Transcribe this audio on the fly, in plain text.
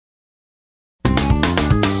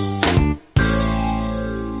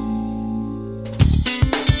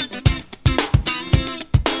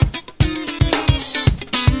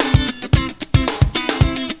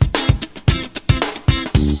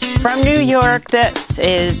From New York, this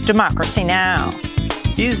is Democracy Now!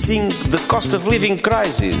 Easing the cost of living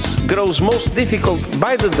crisis grows most difficult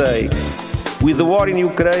by the day, with the war in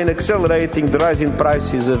Ukraine accelerating the rise in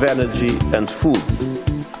prices of energy and food.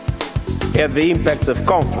 Add the impacts of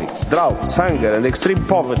conflicts, droughts, hunger, and extreme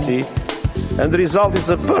poverty, and the result is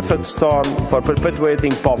a perfect storm for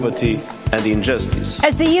perpetuating poverty and injustice.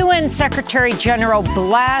 As the UN Secretary-General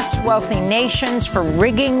blasts wealthy nations for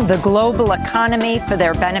rigging the global economy for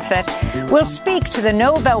their benefit, we'll speak to the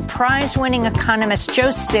Nobel Prize-winning economist Joe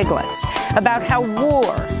Stiglitz about how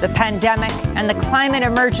war, the pandemic, and the climate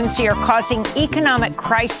emergency are causing economic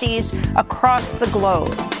crises across the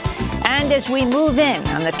globe. And as we move in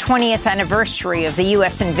on the 20th anniversary of the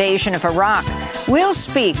U.S. invasion of Iraq, we'll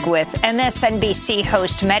speak with MSNBC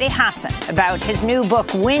host Mehdi Hasan about his new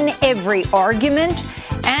book, Win Every Argument,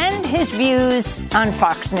 and his views on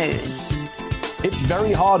Fox News. It's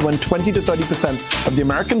very hard when 20 to 30% of the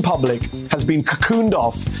American public has been cocooned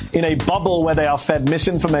off in a bubble where they are fed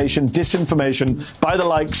misinformation, disinformation by the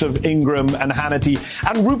likes of Ingram and Hannity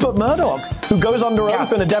and Rupert Murdoch, who goes under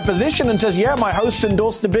oath in a deposition and says, yeah, my hosts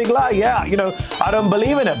endorsed the big lie. Yeah, I don't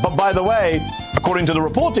believe in it. But by the way, according to the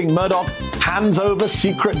reporting, Murdoch hands over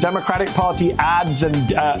secret Democratic Party ads and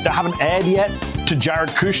that haven't aired yet to Jared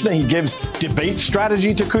Kushner. He gives debate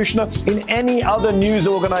strategy to Kushner. In any other news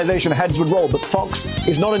organization, heads would roll. But Fox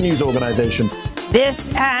is not a news organization. This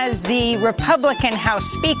as the Republican House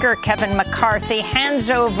Speaker, Kevin McCarthy, hands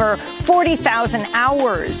over 40,000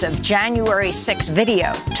 hours of January 6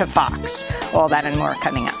 video to Fox. All that and more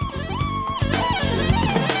coming up.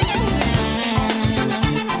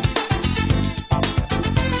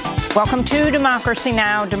 Welcome to Democracy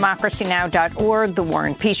Now!, democracynow.org, The War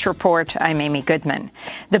and Peace Report. I'm Amy Goodman.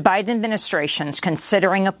 The Biden administration's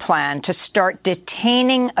considering a plan to start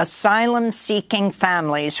detaining asylum-seeking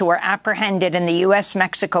families who are apprehended in the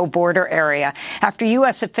U.S.-Mexico border area after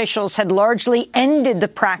U.S. officials had largely ended the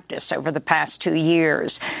practice over the past 2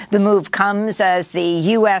 years. The move comes as the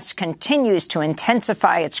U.S. continues to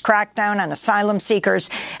intensify its crackdown on asylum seekers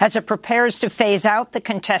as it prepares to phase out the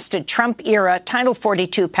contested Trump-era Title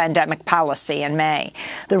 42 pandemic policy in May.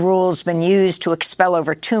 The rule's been used to expel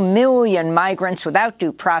over 2 million migrants without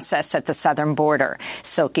due process at the southern border.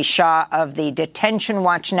 Silky Shah of the Detention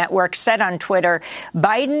Watch Network said on Twitter,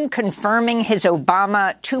 Biden confirming his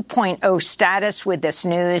Obama 2.0 status with this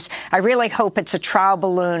news. I really hope it's a trial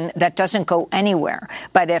balloon that doesn't go anywhere.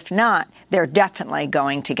 But if not, they're definitely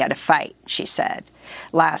going to get a fight, she said.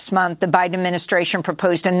 Last month, the Biden administration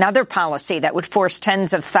proposed another policy that would force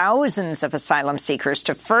tens of thousands of asylum seekers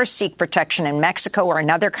to first seek protection in Mexico or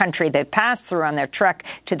another country they passed through on their trek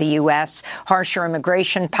to the U.S. Harsher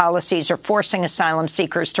immigration policies are forcing asylum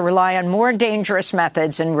seekers to rely on more dangerous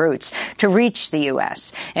methods and routes to reach the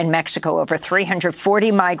U.S. In Mexico, over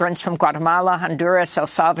 340 migrants from Guatemala, Honduras, El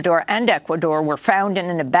Salvador, and Ecuador were found in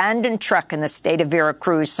an abandoned truck in the state of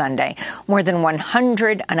Veracruz Sunday. More than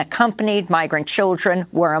 100 unaccompanied migrant children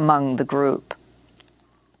were among the group.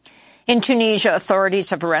 In Tunisia, authorities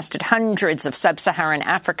have arrested hundreds of sub-Saharan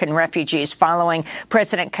African refugees following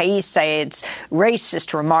President Kais Saied's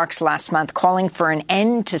racist remarks last month calling for an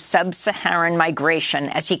end to sub-Saharan migration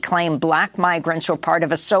as he claimed black migrants were part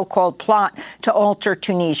of a so-called plot to alter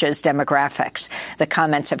Tunisia's demographics. The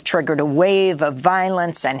comments have triggered a wave of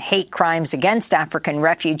violence and hate crimes against African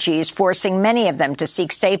refugees, forcing many of them to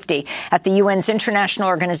seek safety at the UN's International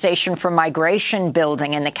Organization for Migration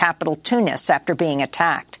building in the capital Tunis after being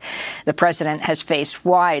attacked. The president has faced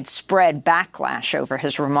widespread backlash over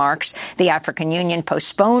his remarks. The African Union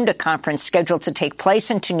postponed a conference scheduled to take place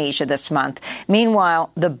in Tunisia this month.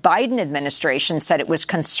 Meanwhile, the Biden administration said it was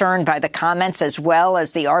concerned by the comments as well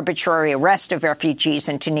as the arbitrary arrest of refugees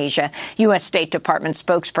in Tunisia. U.S. State Department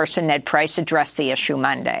spokesperson Ned Price addressed the issue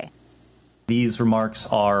Monday. These remarks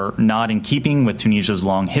are not in keeping with Tunisia's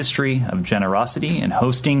long history of generosity in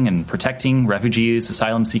hosting and protecting refugees,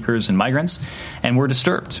 asylum seekers, and migrants, and we're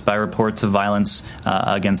disturbed by reports of violence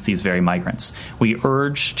against these very migrants. We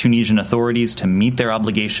urge Tunisian authorities to meet their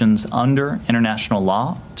obligations under international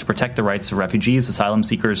law to protect the rights of refugees, asylum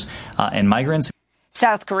seekers, and migrants.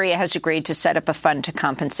 South Korea has agreed to set up a fund to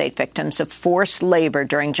compensate victims of forced labor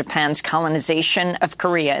during Japan's colonization of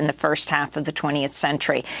Korea in the first half of the 20th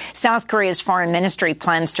century. South Korea's foreign ministry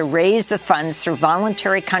plans to raise the funds through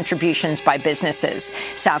voluntary contributions by businesses.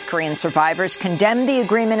 South Korean survivors condemned the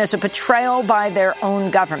agreement as a betrayal by their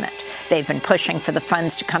own government. They've been pushing for the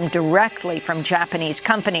funds to come directly from Japanese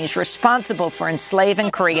companies responsible for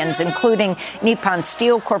enslaving Koreans, including Nippon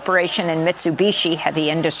Steel Corporation and Mitsubishi Heavy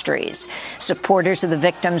Industries. Supporters of the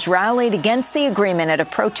victims rallied against the agreement at a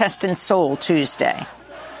protest in Seoul Tuesday.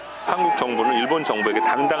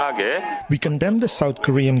 We condemn the South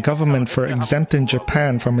Korean government for exempting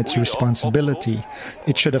Japan from its responsibility.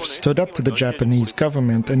 It should have stood up to the Japanese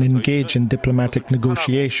government and engaged in diplomatic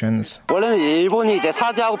negotiations.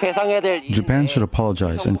 Japan should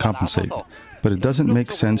apologize and compensate. But it doesn't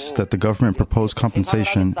make sense that the government proposed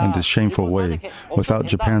compensation in this shameful way without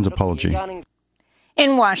Japan's apology.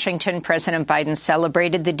 In Washington, President Biden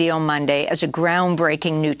celebrated the deal Monday as a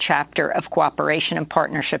groundbreaking new chapter of cooperation and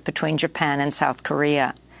partnership between Japan and South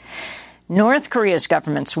Korea. North Korea's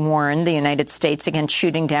governments warned the United States against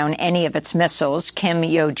shooting down any of its missiles. Kim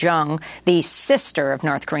Yo-jong, the sister of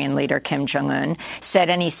North Korean leader Kim Jong-un, said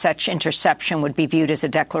any such interception would be viewed as a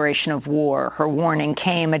declaration of war. Her warning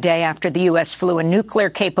came a day after the U.S. flew a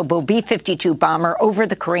nuclear-capable B-52 bomber over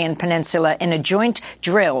the Korean peninsula in a joint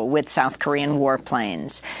drill with South Korean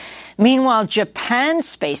warplanes. Meanwhile, Japan's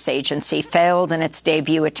space agency failed in its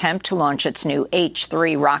debut attempt to launch its new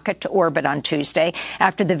H-3 rocket to orbit on Tuesday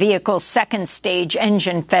after the vehicle's second stage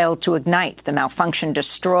engine failed to ignite. The malfunction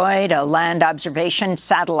destroyed a land observation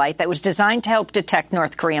satellite that was designed to help detect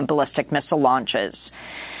North Korean ballistic missile launches.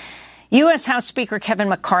 U.S. House Speaker Kevin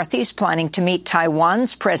McCarthy is planning to meet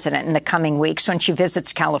Taiwan's president in the coming weeks when she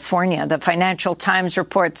visits California. The Financial Times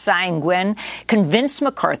reports Tsai Ing-wen convinced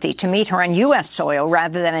McCarthy to meet her on U.S. soil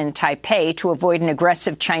rather than in Taipei to avoid an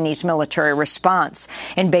aggressive Chinese military response.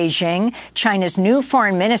 In Beijing, China's new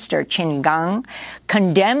foreign minister, Qin Gang,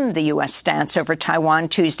 condemned the U.S. stance over Taiwan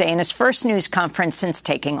Tuesday in his first news conference since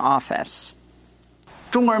taking office.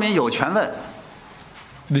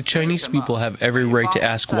 The Chinese people have every right to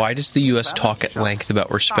ask, why does the U.S. talk at length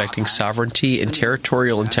about respecting sovereignty and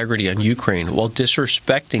territorial integrity on Ukraine while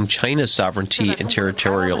disrespecting China's sovereignty and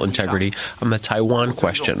territorial integrity on the Taiwan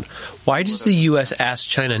question? Why does the U.S. ask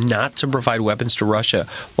China not to provide weapons to Russia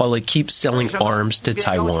while it keeps selling arms to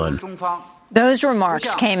Taiwan? Those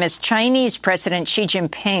remarks came as Chinese President Xi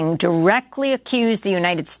Jinping directly accused the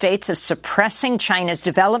United States of suppressing China's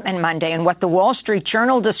development Monday in what the Wall Street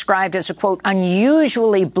Journal described as a, quote,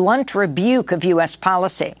 unusually blunt rebuke of U.S.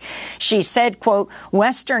 policy. She said, quote,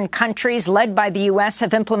 Western countries led by the U.S.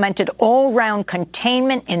 have implemented all-round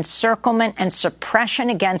containment, encirclement, and suppression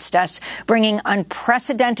against us, bringing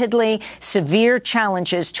unprecedentedly severe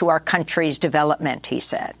challenges to our country's development, he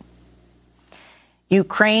said.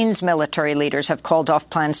 Ukraine's military leaders have called off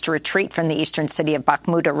plans to retreat from the eastern city of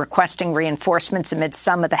Bakhmut, requesting reinforcements amid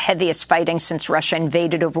some of the heaviest fighting since Russia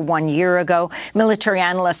invaded over 1 year ago. Military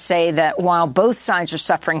analysts say that while both sides are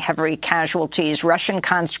suffering heavy casualties, Russian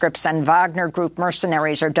conscripts and Wagner Group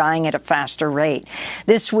mercenaries are dying at a faster rate.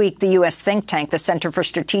 This week, the U.S. think tank, the Center for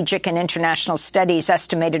Strategic and International Studies,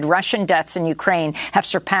 estimated Russian deaths in Ukraine have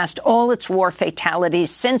surpassed all its war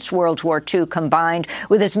fatalities since World War II combined,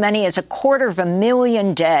 with as many as 250,000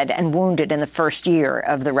 dead and wounded in the first year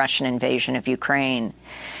of the Russian invasion of Ukraine.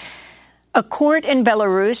 A court in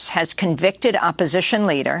Belarus has convicted opposition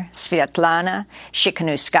leader Sviatlana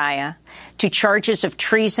Tsikhanouskaya to charges of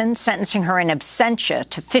treason, sentencing her in absentia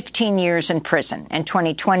to 15 years in prison. In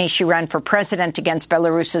 2020, she ran for president against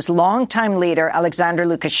Belarus's longtime leader, Alexander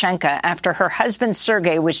Lukashenko, after her husband,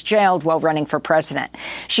 Sergei, was jailed while running for president.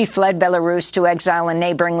 She fled Belarus to exile in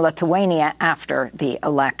neighboring Lithuania after the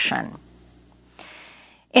election.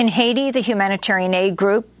 In Haiti, the humanitarian aid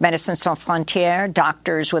group Médecins Sans Frontières,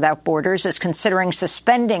 Doctors Without Borders, is considering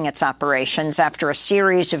suspending its operations after a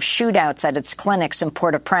series of shootouts at its clinics in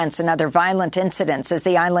Port-au-Prince and other violent incidents as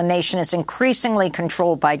the island nation is increasingly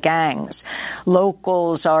controlled by gangs.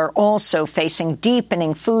 Locals are also facing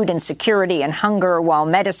deepening food insecurity and hunger, while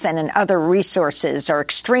medicine and other resources are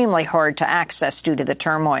extremely hard to access due to the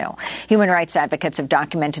turmoil. Human rights advocates have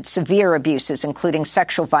documented severe abuses, including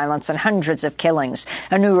sexual violence and hundreds of killings.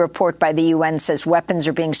 A new report by the UN says weapons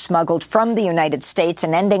are being smuggled from the United States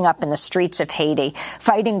and ending up in the streets of Haiti.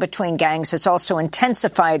 Fighting between gangs has also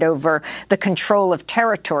intensified over the control of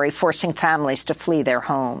territory, forcing families to flee their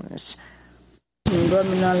homes.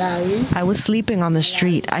 I was sleeping on the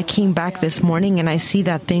street. I came back this morning and I see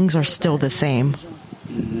that things are still the same.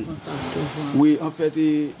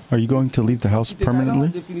 Are you going to leave the house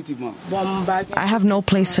permanently? I have no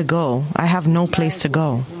place to go. I have no place to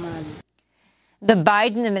go. The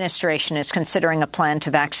Biden administration is considering a plan to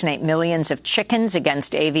vaccinate millions of chickens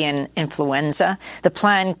against avian influenza. The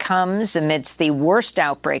plan comes amidst the worst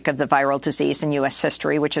outbreak of the viral disease in U.S.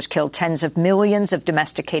 history, which has killed tens of millions of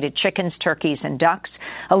domesticated chickens, turkeys, and ducks,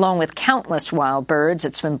 along with countless wild birds.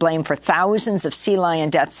 It's been blamed for thousands of sea lion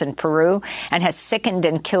deaths in Peru and has sickened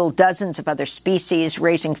and killed dozens of other species,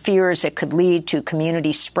 raising fears it could lead to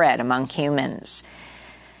community spread among humans.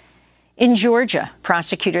 In Georgia,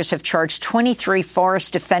 prosecutors have charged 23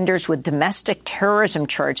 forest defenders with domestic terrorism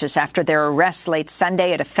charges after their arrest late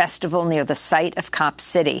Sunday at a festival near the site of Cop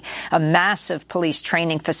City, a massive police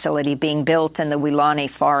training facility being built in the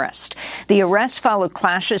Weelaunee Forest. The arrests followed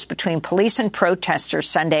clashes between police and protesters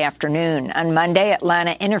Sunday afternoon. On Monday,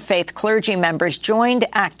 Atlanta interfaith clergy members joined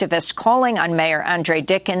activists calling on Mayor Andre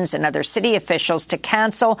Dickens and other city officials to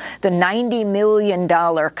cancel the $90 million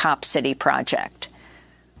Cop City project.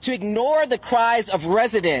 To ignore the cries of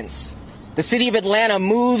residents, the city of Atlanta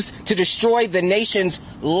moves to destroy the nation's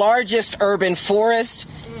largest urban forest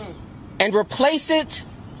and replace it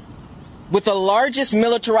with the largest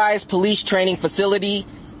militarized police training facility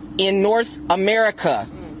in North America.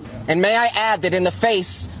 And may I add that in the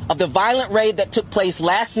face of the violent raid that took place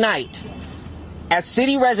last night, as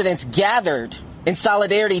city residents gathered in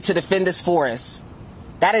solidarity to defend this forest,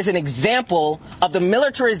 that is an example of the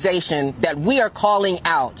militarization that we are calling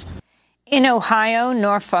out. In Ohio,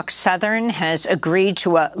 Norfolk Southern has agreed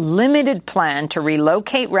to a limited plan to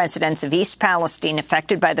relocate residents of East Palestine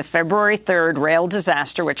affected by the February 3rd rail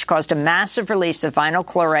disaster, which caused a massive release of vinyl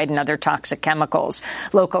chloride and other toxic chemicals.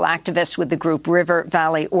 Local activists with the group River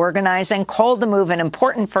Valley Organizing called the move an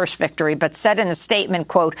important first victory, but said in a statement,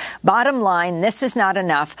 quote, "Bottom line, this is not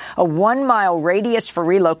enough. A 1-mile radius for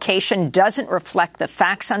relocation doesn't reflect the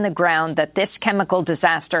facts on the ground that this chemical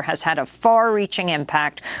disaster has had a far-reaching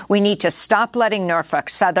impact. We need to stop letting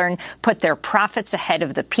Norfolk Southern put their profits ahead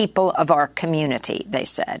of the people of our community," they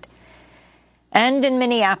said. And in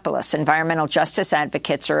Minneapolis, environmental justice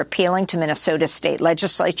advocates are appealing to Minnesota's state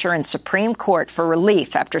legislature and Supreme Court for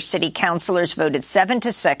relief after city councilors voted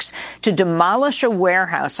 7-6 to demolish a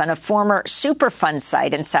warehouse on a former Superfund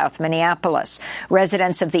site in South Minneapolis.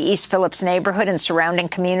 Residents of the East Phillips neighborhood and surrounding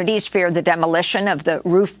communities fear the demolition of the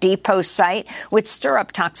Roof Depot site would stir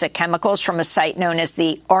up toxic chemicals from a site known as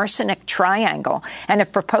the Arsenic Triangle, and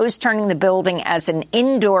have proposed turning the building as an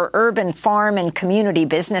indoor urban farm and community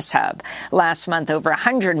business hub. Last month, over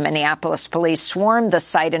 100 Minneapolis police swarmed the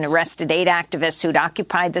site and arrested 8 activists who'd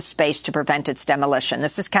occupied the space to prevent its demolition.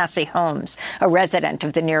 This is Cassie Holmes, a resident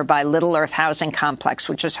of the nearby Little Earth housing complex,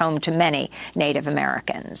 which is home to many Native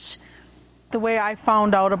Americans. The way I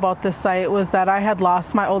found out about this site was that I had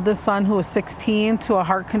lost my oldest son, who was 16, to a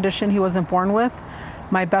heart condition he wasn't born with.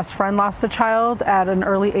 My best friend lost a child at an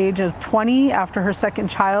early age of 20 after her second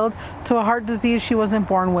child to a heart disease she wasn't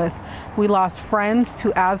born with. We lost friends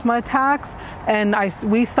to asthma attacks, and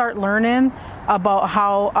we start learning about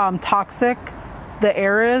how toxic the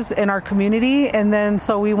air is in our community. And then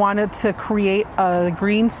so we wanted to create a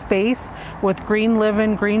green space with green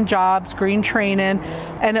living, green jobs, green training,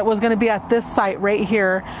 and it was going to be at this site right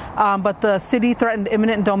here. But the city threatened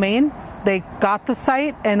eminent domain. They got the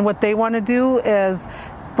site, and what they want to do is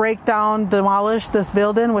break down, demolish this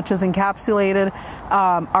building, which is encapsulated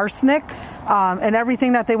arsenic, and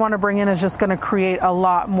everything that they want to bring in is just going to create a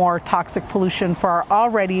lot more toxic pollution for our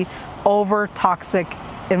already over-toxic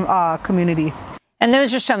community. And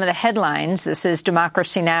those are some of the headlines. This is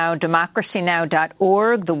Democracy Now!,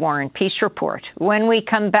 democracynow.org, The War and Peace Report. When we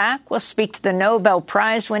come back, we'll speak to the Nobel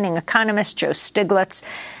Prize-winning economist Joe Stiglitz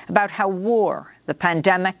about how war, the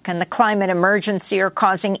pandemic, and the climate emergency are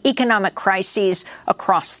causing economic crises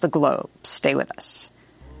across the globe. Stay with us.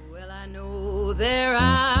 Well, I know there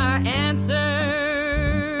are answers,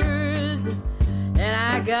 and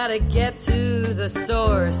I gotta get to the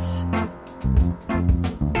source.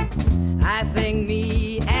 I think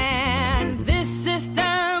me and this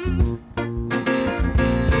system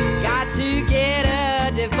got to get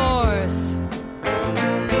a divorce.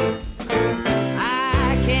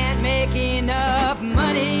 I can't make enough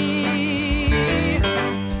money, and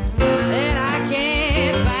I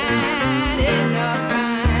can't find enough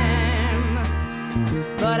time,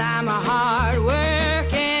 but I'm a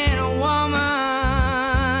hard-working woman,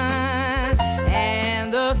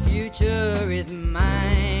 and the future is mine.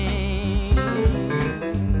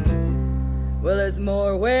 Well, there's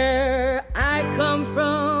more where I come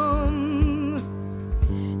from,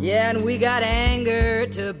 yeah, and we got anger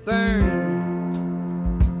to burn.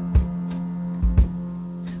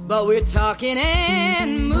 But we're talking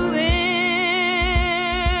and moving.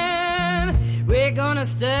 We're gonna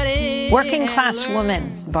study. Working class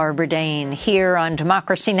woman Barbara Dane here on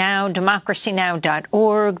Democracy Now!,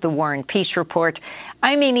 democracynow.org, The War and Peace Report.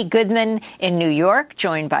 I'm Amy Goodman in New York,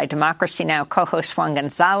 joined by Democracy Now! Co-host Juan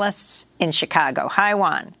Gonzalez in Chicago. Hi,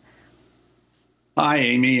 Juan. Hi,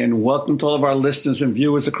 Amy, and welcome to all of our listeners and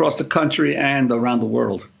viewers across the country and around the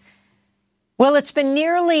world. Well, it's been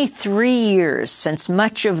nearly 3 years since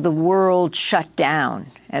much of the world shut down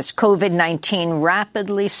as COVID-19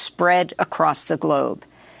 rapidly spread across the globe.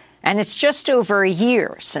 And it's just over a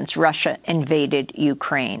year since Russia invaded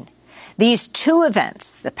Ukraine. These two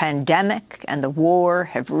events, the pandemic and the war,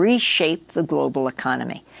 have reshaped the global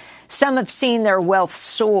economy. Some have seen their wealth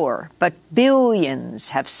soar, but billions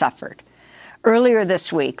have suffered. Earlier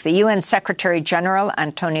this week, the UN Secretary-General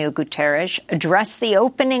Antonio Guterres addressed the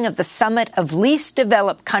opening of the Summit of Least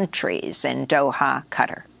Developed Countries in Doha,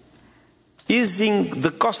 Qatar. Easing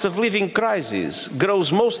the cost of living crisis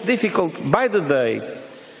grows most difficult by the day,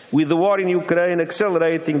 with the war in Ukraine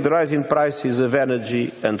accelerating the rise in prices of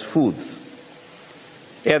energy and food.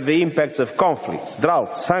 Add the impacts of conflicts,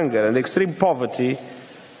 droughts, hunger and extreme poverty,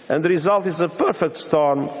 and the result is a perfect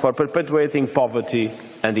storm for perpetuating poverty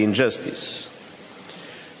and injustice.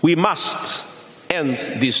 We must end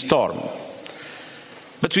this storm.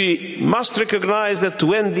 But we must recognize that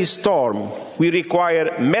to end this storm, we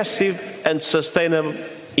require massive and sustainable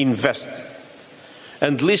investment.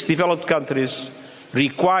 And least developed countries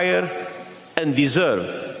require and deserve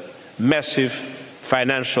massive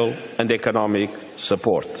financial and economic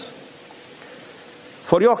support.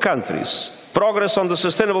 For your countries, progress on the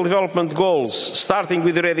Sustainable Development Goals, starting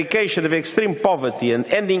with the eradication of extreme poverty and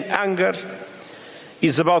ending hunger,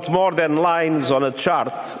 is about more than lines on a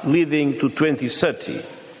chart leading to 2030.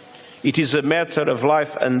 It is a matter of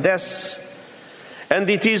life and death, and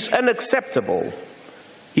it is unacceptable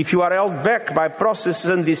if you are held back by processes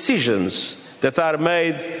and decisions that are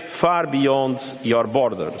made far beyond your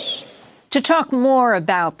borders. To talk more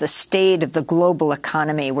about the state of the global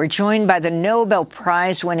economy, we're joined by the Nobel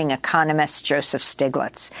Prize-winning economist Joseph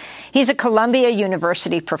Stiglitz. He's a Columbia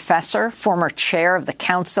University professor, former chair of the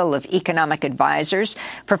Council of Economic Advisors.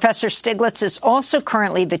 Professor Stiglitz is also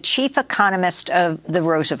currently the chief economist of the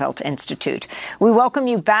Roosevelt Institute. We welcome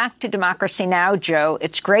you back to Democracy Now!, Joe.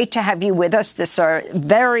 It's great to have you with us. These are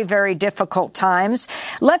very, very difficult times.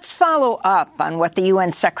 Let's follow up on what the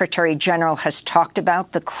UN Secretary-General has talked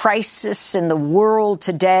about, the crisis in the world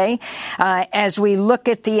today, as we look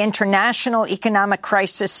at the international economic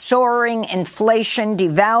crisis, soaring inflation,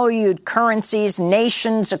 devalued currencies,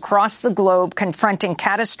 nations across the globe confronting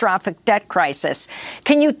catastrophic debt crisis.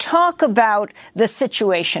 Can you talk about the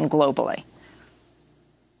situation globally?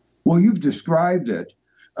 Well, you've described it.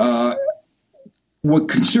 What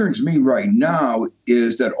concerns me right now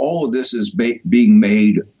is that all of this is being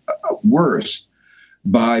made worse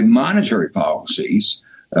by monetary policies.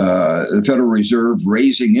 The Federal Reserve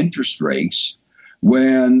raising interest rates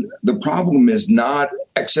when the problem is not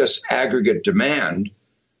excess aggregate demand.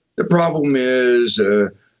 The problem is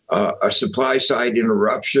a supply side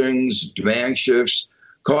interruptions, demand shifts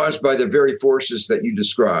caused by the very forces that you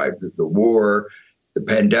described, the war, the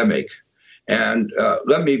pandemic. And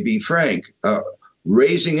let me be frank,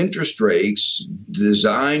 raising interest rates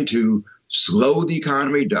designed to slow the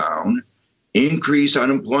economy down, increase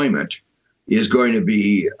unemployment, is going to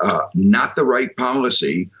be not the right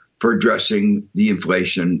policy for addressing the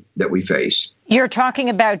inflation that we face. You're talking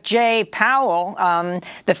about Jay Powell,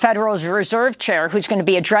 the Federal Reserve Chair, who's going to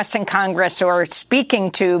be addressing Congress or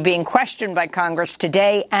speaking to, being questioned by Congress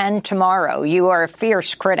today and tomorrow. You are a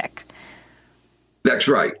fierce critic. That's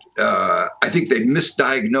right. I think they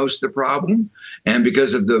misdiagnosed the problem. And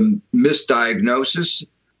because of the misdiagnosis,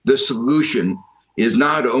 the solution is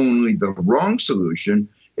not only the wrong solution,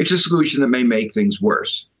 it's a solution that may make things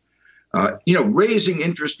worse. Raising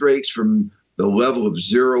interest rates from the level of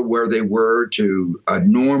zero where they were to a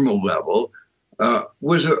normal level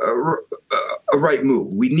was a right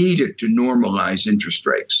move. We needed to normalize interest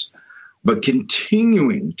rates. But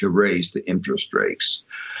continuing to raise the interest rates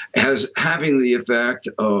having the effect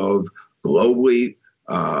of globally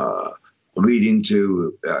leading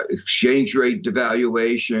to exchange rate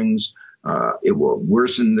devaluations. It will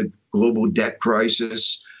worsen the global debt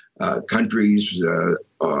crisis. Countries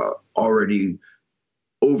already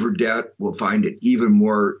over debt will find it even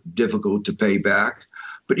more difficult to pay back.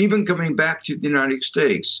 But even coming back to the United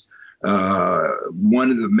States,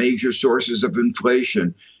 one of the major sources of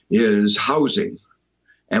inflation is housing.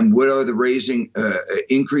 And what are the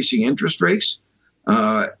increasing interest rates?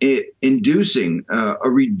 Inducing a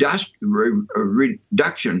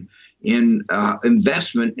reduction in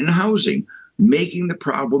investment in housing, making the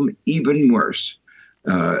problem even worse.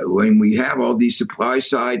 When we have all these supply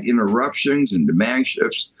side interruptions and demand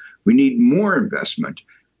shifts, we need more investment.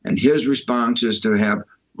 And his response is to have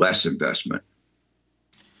less investment.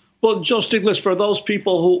 Well, Joe Stiglitz, for those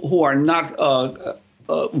people who are not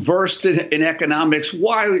versed in economics,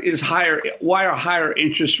 why are higher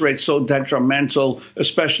interest rates so detrimental,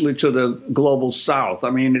 especially to the global South? I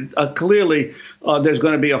mean, clearly there's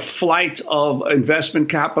going to be a flight of investment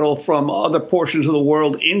capital from other portions of the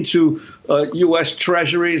world into U.S.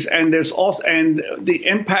 Treasuries, and there's also the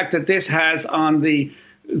impact that this has on the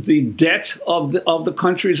debt of the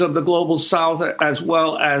countries of the global South, as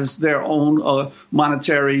well as their own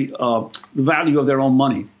monetary value of their own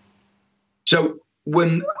money. So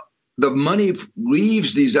when the money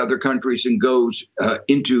leaves these other countries and goes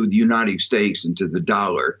into the United States, into the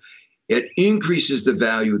dollar, it increases the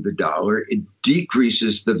value of the dollar. It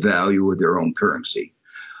decreases the value of their own currency.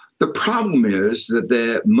 The problem is that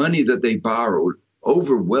the money that they borrowed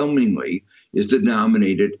overwhelmingly is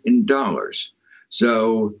denominated in dollars.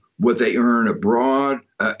 So what they earn abroad,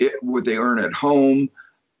 what they earn at home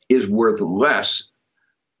is worth less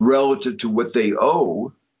relative to what they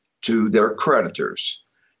owe to their creditors.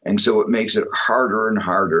 And so it makes it harder and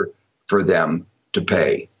harder for them to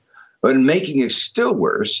pay. But making it still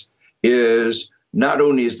worse is not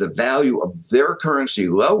only is the value of their currency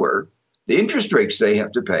lower, the interest rates they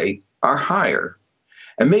have to pay are higher.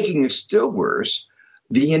 And making it still worse,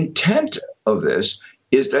 the intent of this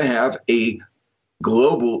is to have a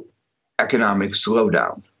global economic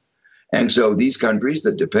slowdown. And so these countries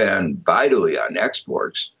that depend vitally on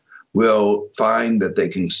exports will find that they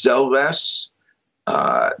can sell less.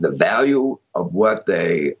 The value of what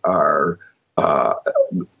they are,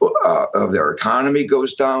 of their economy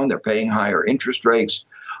goes down. They're paying higher interest rates.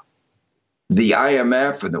 The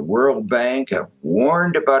IMF and the World Bank have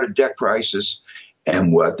warned about a debt crisis.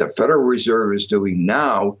 And what the Federal Reserve is doing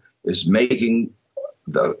now is making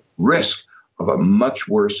the risk of a much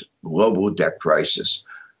worse global debt crisis.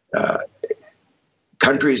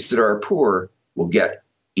 Countries that are poor will get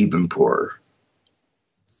even poorer.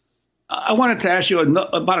 I wanted to ask you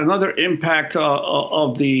about another impact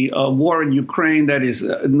of the war in Ukraine that is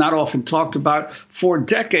not often talked about. For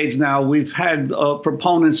decades now, we've had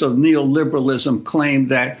proponents of neoliberalism claim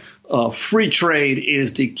that free trade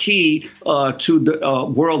is the key to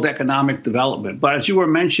the world economic development. But as you were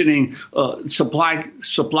mentioning,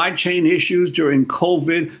 supply chain issues during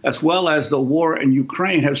COVID, as well as the war in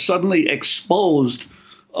Ukraine, have suddenly exposed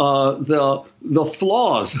the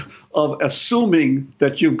flaws of assuming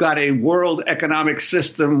that you've got a world economic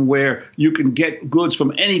system where you can get goods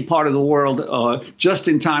from any part of the world,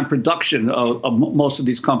 just-in-time production of most of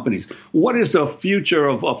these companies. What is the future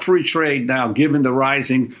of free trade now, given the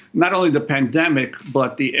rising, not only the pandemic,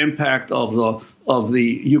 but the impact of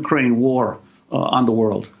the Ukraine war on the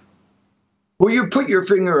world? Well, you put your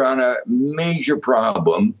finger on a major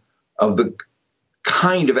problem of the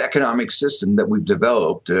kind of economic system that we've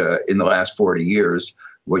developed in the last 40 years,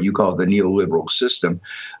 what you call the neoliberal system.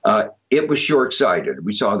 It was short-sighted.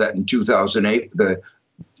 We saw that in 2008, the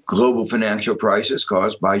global financial crisis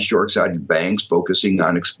caused by short-sighted banks focusing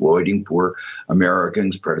on exploiting poor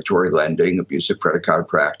Americans, predatory lending, abusive credit card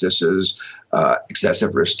practices,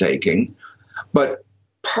 excessive risk-taking. But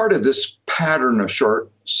part of this pattern of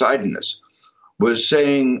short-sightedness was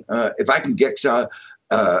saying, if I can get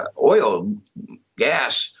oil,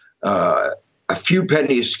 gas, a few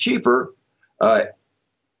pennies cheaper,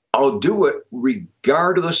 I'll do it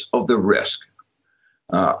regardless of the risk.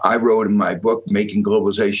 I wrote in my book, Making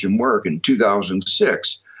Globalization Work, in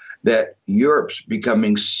 2006, that Europe's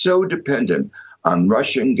becoming so dependent on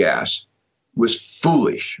Russian gas was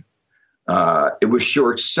foolish. It was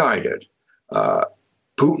short-sighted.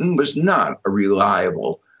 Putin was not a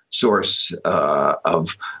reliable source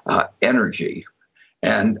of energy.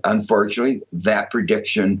 And unfortunately, that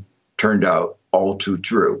prediction turned out all too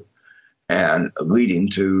true, and leading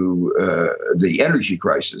to the energy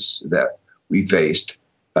crisis that we faced,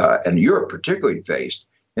 and Europe particularly faced,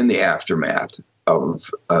 in the aftermath of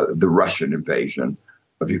the Russian invasion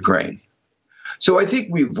of Ukraine. So I think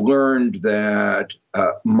we've learned that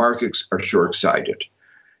markets are short-sighted.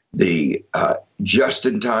 The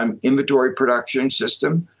just-in-time inventory production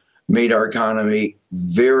system made our economy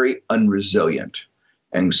very unresilient.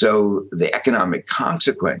 And so the economic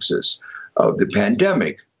consequences of the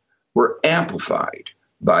pandemic were amplified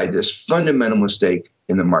by this fundamental mistake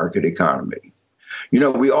in the market economy. You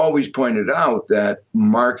know, we always pointed out that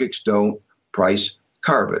markets don't price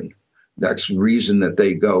carbon. That's the reason that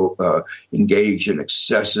they go engage in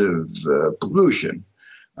excessive pollution.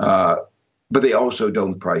 But they also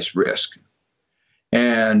don't price risk.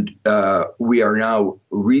 And we are now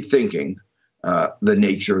rethinking the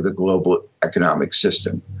nature of the global economic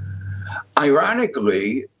system.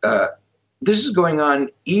 Ironically, this is going on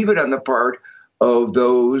even on the part of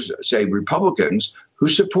those, say, Republicans who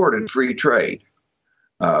supported free trade.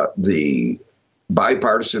 the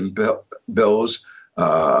bipartisan bills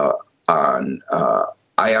on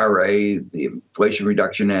IRA, the Inflation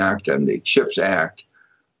Reduction Act, and the CHIPS Act,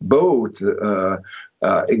 both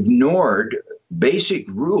ignored basic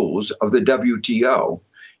rules of the WTO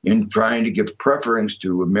in trying to give preference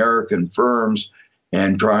to American firms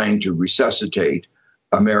and trying to resuscitate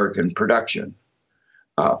American production.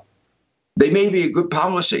 They may be good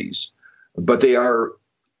policies, but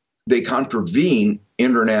they contravene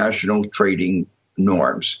international trading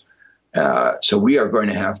norms. So we are going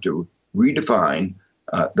to have to redefine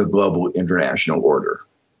the global international order.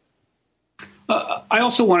 I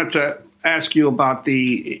also wanted to ask you about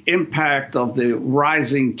the impact of the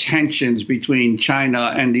rising tensions between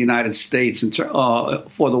China and the United States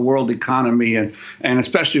for the world economy and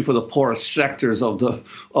especially for the poorest sectors of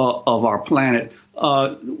our planet.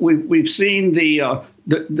 We've seen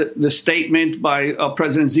the statement by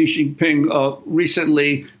President Xi Jinping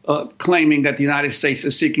recently claiming that the United States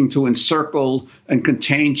is seeking to encircle and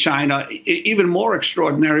contain China. Even more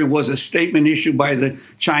extraordinary was a statement issued by the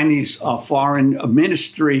Chinese Foreign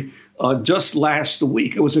Ministry just last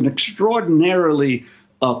week. It was an extraordinarily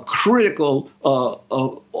critical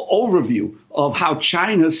overview of how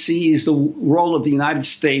China sees the role of the United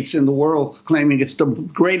States in the world, claiming it's the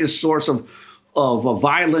greatest source of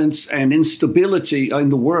violence and instability in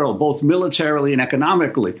the world, both militarily and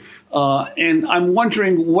economically. And I'm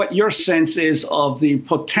wondering what your sense is of the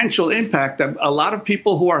potential impact that a lot of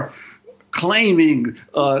people who are claiming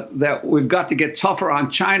that we've got to get tougher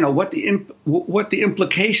on China, what the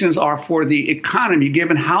implications are for the economy,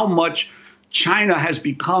 given how much China has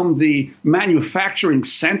become the manufacturing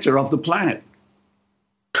center of the planet.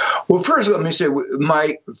 Well, first, let me say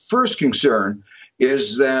my first concern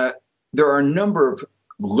is that there are a number of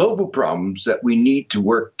global problems that we need to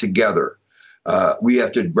work together. We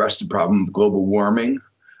have to address the problem of global warming.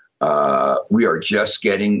 We are just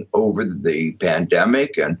getting over the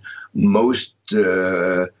pandemic, and most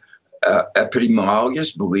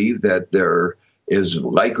epidemiologists believe that there is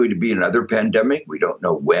likely to be another pandemic. We don't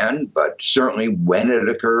know when, but certainly when it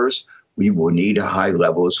occurs, we will need high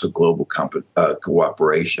levels of global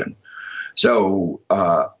cooperation. So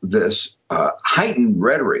this heightened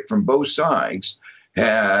rhetoric from both sides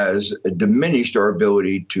has diminished our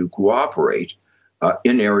ability to cooperate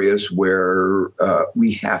in areas where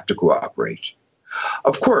we have to cooperate.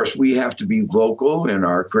 Of course, we have to be vocal in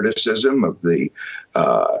our criticism of the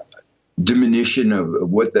diminution of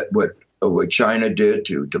what China did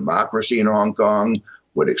to democracy in Hong Kong,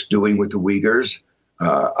 what it's doing with the Uyghurs.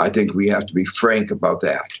 I think we have to be frank about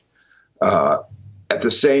that. At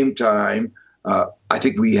the same time, I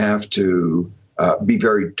think we have to be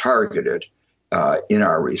very targeted in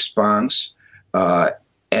our response,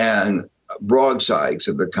 and broadsides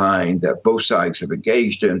of the kind that both sides have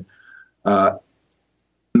engaged in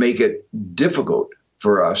make it difficult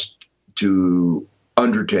for us to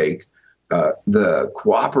undertake the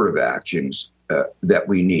cooperative actions that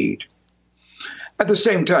we need. At the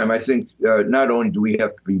same time, I think not only do we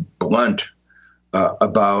have to be blunt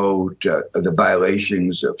about the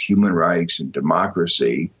violations of human rights and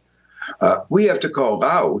democracy, we have to call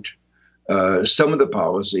out some of the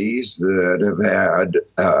policies that have had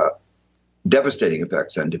devastating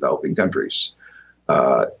effects on developing countries.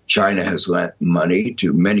 China has lent money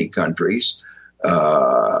to many countries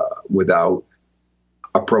without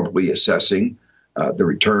appropriately assessing the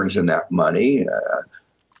returns on that money.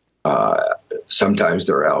 Sometimes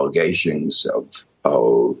there are allegations of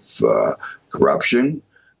corruption.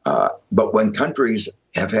 But when countries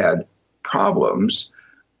have had problems,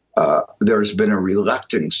 there's been a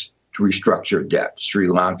reluctance to restructure debt. Sri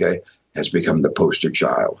Lanka has become the poster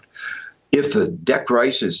child. If the debt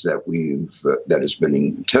crisis that has been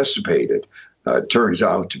anticipated turns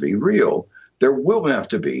out to be real, there will have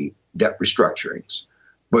to be debt restructurings.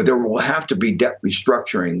 But there will have to be debt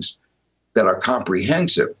restructurings that are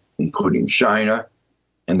comprehensive, including China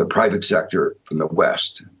and the private sector from the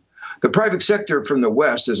West. The private sector from the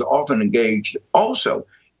West is often engaged also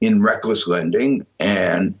in reckless lending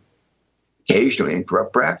and occasionally in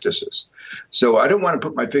corrupt practices. So I don't want to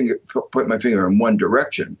put my finger in one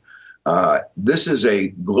direction. This is a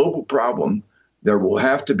global problem. There will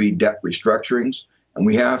have to be debt restructurings, and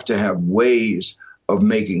we have to have ways of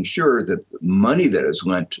making sure that the money that is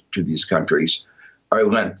lent to these countries are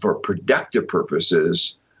lent for productive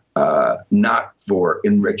purposes, not for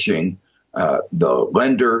enriching the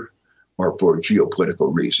lender or for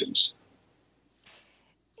geopolitical reasons.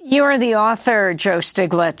 You're the author, Joe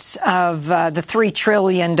Stiglitz, of the $3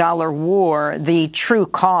 trillion war, the true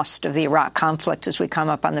cost of the Iraq conflict as we come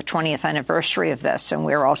up on the 20th anniversary of this. And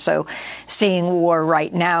we're also seeing war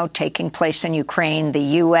right now taking place in Ukraine. The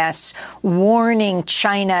U.S. warning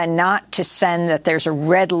China not to send, that there's a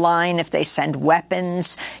red line if they send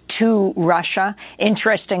weapons to Russia.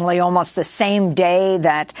 Interestingly, almost the same day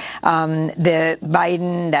that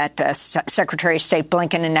Secretary of State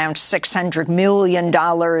Blinken announced $600 million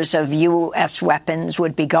of U.S. weapons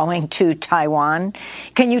would be going to Taiwan.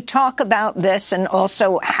 Can you talk about this and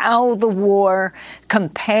also how the war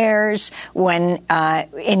compares when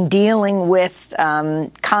in dealing with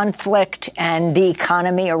conflict and the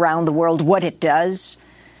economy around the world, what it does?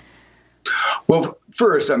 Well,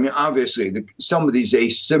 first, I mean, obviously, some of these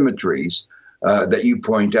asymmetries that you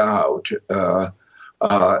point out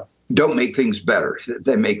don't make things better.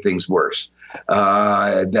 They make things worse.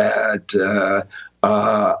 I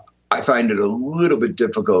find it a little bit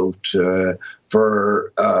difficult to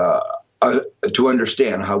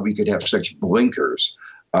understand how we could have such blinkers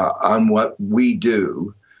on what we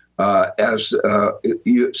do, as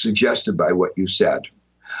you suggested by what you said.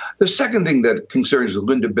 The second thing that concerns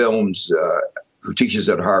Linda Bilmes, who teaches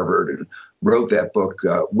at Harvard and wrote that book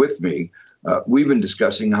with me, we've been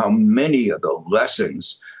discussing how many of the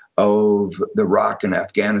lessons of the Iraq and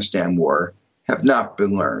Afghanistan war have not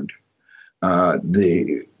been learned.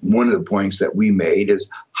 One of the points that we made is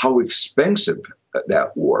how expensive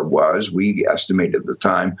that war was. We estimated at the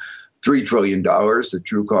time $3 trillion. The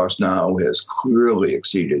true cost now has clearly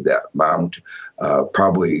exceeded that amount.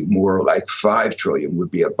 Probably more like $5 trillion would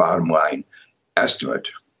be a bottom line estimate.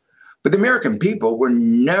 But the American people were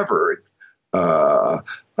never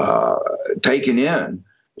taken in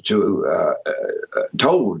to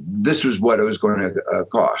told this was what it was going to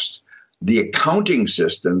cost. The accounting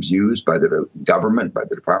systems used by the government, by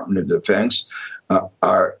the Department of Defense,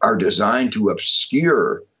 are designed to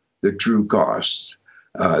obscure the true costs.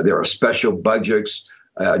 There are special budgets.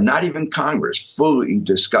 Not even Congress fully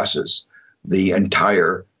discusses the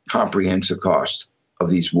entire comprehensive cost of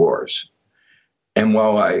these wars. And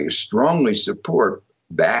while I strongly support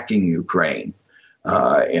backing Ukraine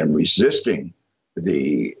and resisting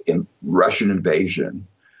the Russian invasion,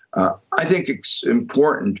 I think it's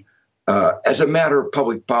important as a matter of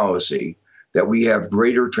public policy that we have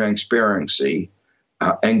greater transparency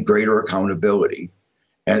and greater accountability,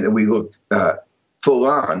 and that we look full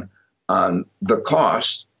on the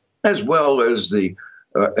cost as well as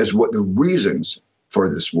what the reasons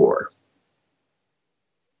for this war.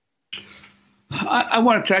 I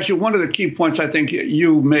wanted to ask you, one of the key points I think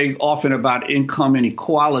you make often about income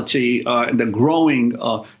inequality, the growing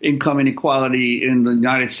income inequality in the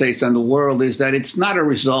United States and the world, is that it's not a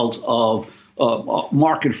result of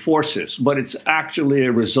market forces, but it's actually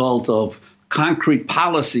a result of concrete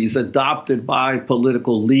policies adopted by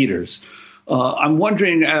political leaders. I'm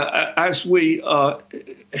wondering, as we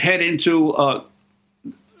head into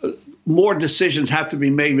more decisions have to be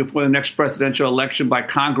made before the next presidential election by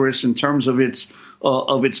Congress in terms of its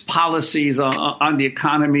policies on the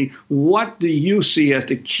economy. What do you see as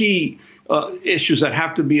the key issues that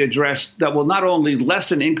have to be addressed that will not only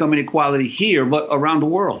lessen income inequality here, but around the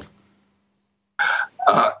world?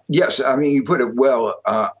 Yes, I mean, you put it well.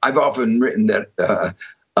 I've often written that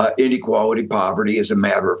inequality, poverty is a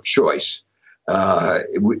matter of choice.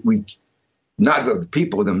 We not of the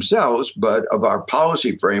people themselves, but of our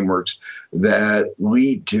policy frameworks that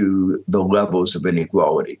lead to the levels of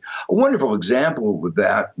inequality. A wonderful example of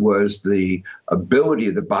that was the ability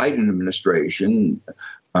of the Biden administration,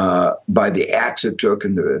 by the acts it took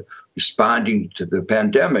in the responding to the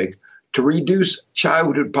pandemic, to reduce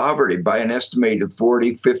childhood poverty by an estimated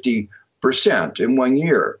 40-50% in 1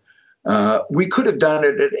 year. We could have done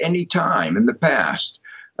it at any time in the past.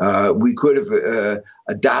 We could have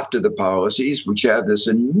adopted the policies which have this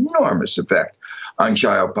enormous effect on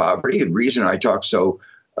child poverty. The reason I talk so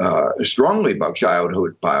strongly about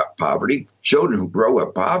childhood poverty, children who grow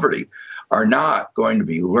up poverty are not going to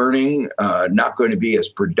be learning, not going to be as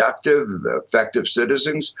productive, effective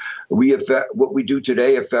citizens. What we do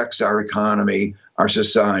today affects our economy, our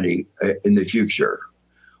society in the future.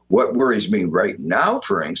 What worries me right now,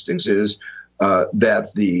 for instance, is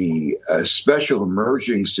that the special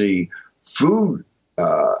emergency food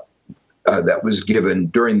that was given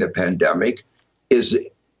during the pandemic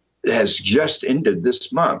has just ended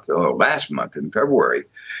this month, or last month in February.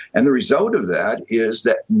 And the result of that is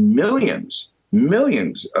that millions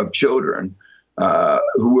of children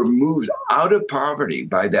who were moved out of poverty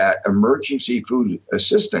by that emergency food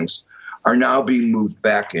assistance are now being moved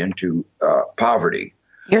back into poverty.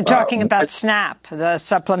 You're talking about SNAP, the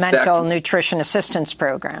Supplemental Nutrition Assistance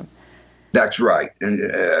Program. That's right. And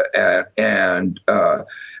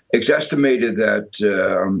it's estimated that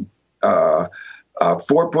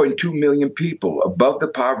 4.2 million people above the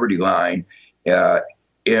poverty line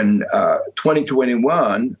in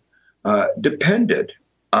 2021 depended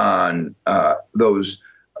on those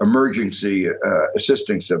emergency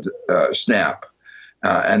assistance of SNAP.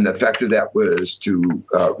 And the effect of that was to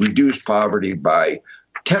reduce poverty by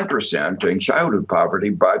 10% and childhood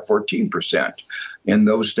poverty by 14% in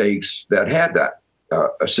those states that had that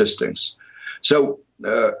assistance. So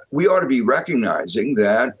we ought to be recognizing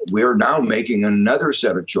that we're now making another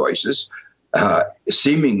set of choices,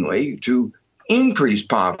 seemingly to increase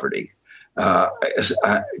poverty. A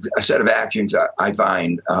set of actions I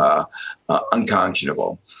find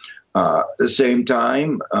unconscionable. At the same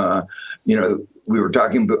time, we were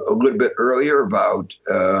talking a little bit earlier about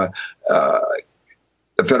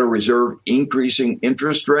the Federal Reserve increasing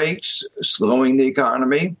interest rates, slowing the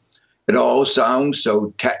economy. It all sounds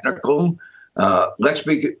so technical. Let's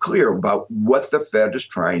be clear about what the Fed is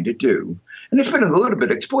trying to do. And it's been a little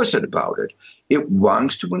bit explicit about it. It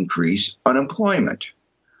wants to increase unemployment.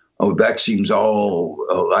 Oh, that seems all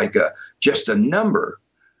like just a number.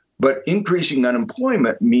 But increasing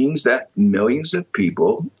unemployment means that millions of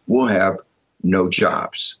people will have no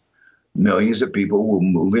jobs. Millions of people will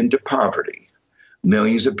move into poverty.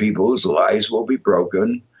 Millions of people's lives will be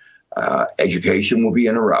broken. Education will be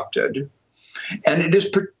interrupted. And it is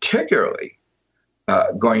particularly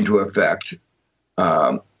going to affect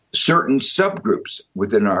certain subgroups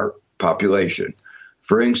within our population.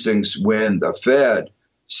 For instance, when the Fed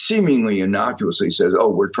seemingly innocuously says, oh,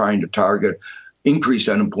 we're trying to target increased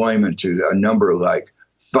unemployment to a number like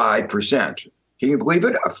 5%. Can you believe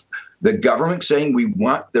it? The government saying we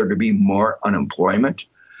want there to be more unemployment.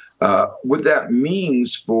 What that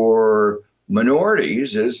means for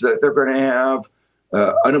minorities is that they're going to have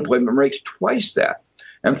unemployment rates twice that.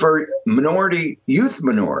 And for youth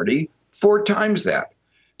minority, 4 times that.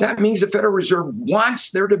 That means the Federal Reserve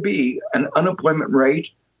wants there to be an unemployment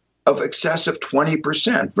rate of excess of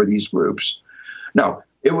 20% for these groups. Now,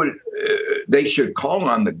 they should call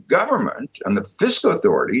on the government and the fiscal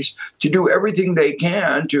authorities to do everything they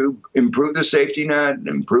can to improve the safety net,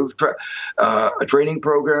 improve training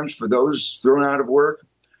programs for those thrown out of work.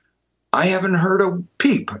 I haven't heard a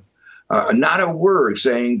peep, not a word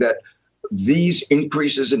saying that these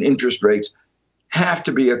increases in interest rates have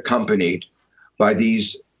to be accompanied by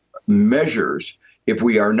these measures if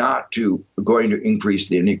we are not going to increase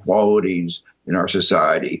the inequalities in our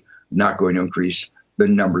society, not going to increase the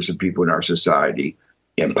numbers of people in our society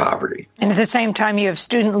in poverty. And at the same time, you have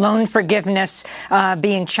student loan forgiveness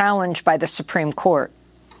being challenged by the Supreme Court.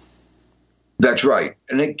 That's right.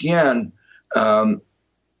 And again, some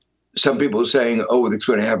people are saying, oh, it's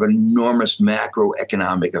going to have enormous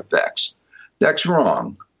macroeconomic effects. That's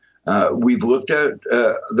wrong. We've looked at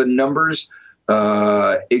the numbers.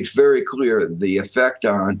 It's very clear the effect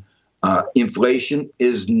on inflation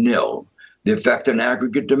is nil. The effect on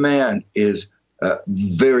aggregate demand is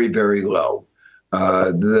very, very low.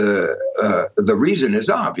 The reason is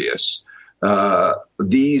obvious.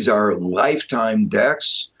 These are lifetime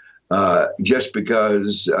debts. Just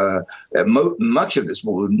because much of this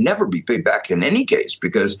will never be paid back in any case,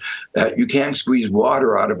 because you can't squeeze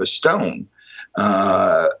water out of a stone.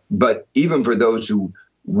 But even for those who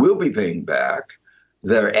will be paying back,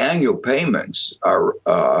 their annual payments are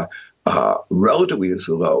relatively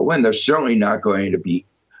low, and they're certainly not going to be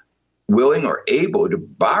willing or able to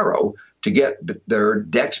borrow to get their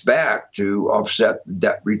debts back to offset the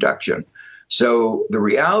debt reduction. So the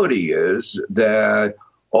reality is that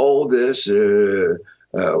all this,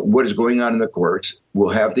 what is going on in the courts, will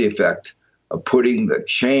have the effect of putting the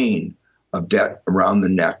chain of debt around the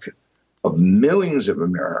neck of millions of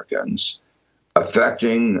Americans,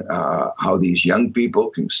 affecting how these young people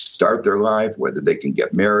can start their life, whether they can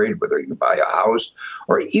get married, whether they can buy a house,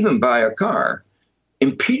 or even buy a car,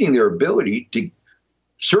 impeding their ability to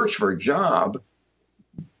search for a job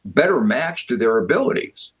better matched to their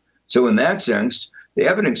abilities. So in that sense, the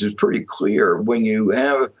evidence is pretty clear. When you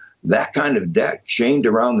have that kind of debt chained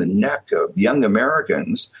around the neck of young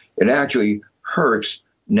Americans, it actually hurts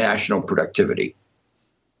national productivity.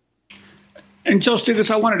 And Joe Stiglitz,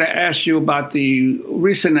 I wanted to ask you about the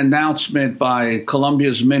recent announcement by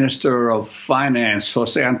Colombia's Minister of Finance,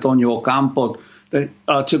 Jose Antonio Ocampo, that,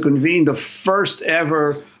 to convene the first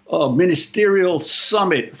ever ministerial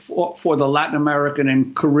summit for the Latin American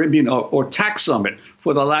and Caribbean, or tax summit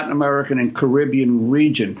for the Latin American and Caribbean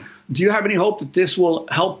region. Do you have any hope that this will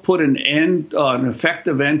help put an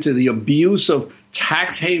effective end to the abuse of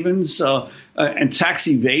tax havens and tax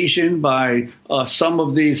evasion by some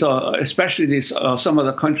of these, especially these some of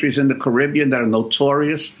the countries in the Caribbean that are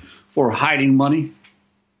notorious for hiding money?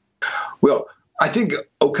 Well, I think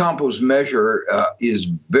Ocampo's measure is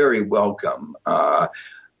very welcome. And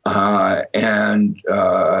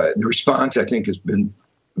the response, I think, has been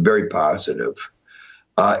very positive.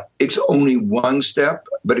 It's only one step,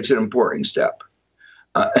 but it's an important step.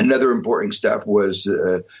 Another important step was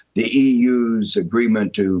the EU's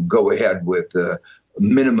agreement to go ahead with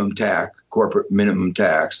minimum tax, corporate minimum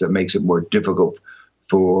tax, that makes it more difficult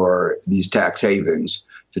for these tax havens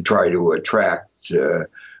to try to attract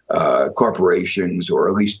corporations, or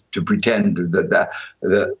at least to pretend that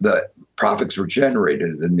the profits were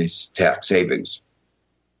generated in these tax havens.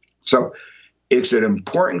 So it's an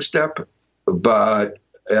important step, but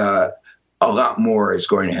a lot more is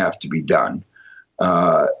going to have to be done.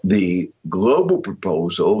 The global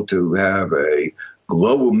proposal to have a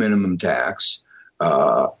global minimum tax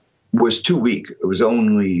was too weak. It was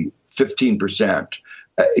only 15%.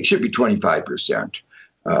 It should be 25%.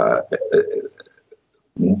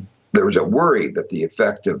 There was a worry that the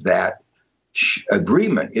effect of that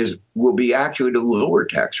agreement will be actually to lower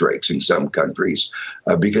tax rates in some countries,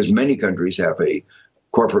 because many countries have a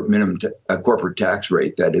corporate tax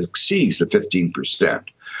rate that exceeds the 15%.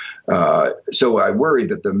 So I worry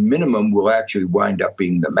that the minimum will actually wind up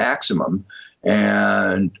being the maximum,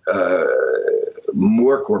 and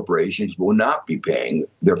more corporations will not be paying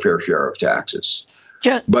their fair share of taxes.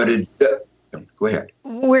 Go ahead.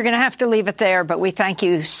 We're going to have to leave it there, but we thank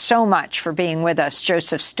you so much for being with us.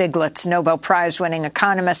 Joseph Stiglitz, Nobel Prize-winning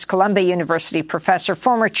economist, Columbia University professor,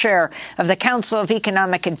 former chair of the Council of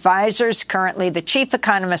Economic Advisors, currently the chief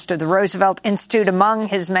economist of the Roosevelt Institute. Among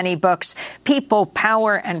his many books, People,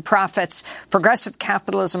 Power, and Profits, Progressive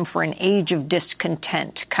Capitalism for an Age of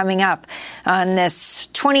Discontent. Coming up on this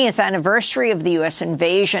 20th anniversary of the U.S.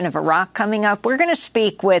 invasion of Iraq coming up, we're going to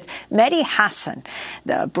speak with Mehdi Hasan,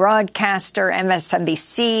 the broadcaster,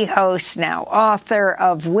 MSNBC host, now author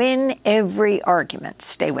of Win Every Argument.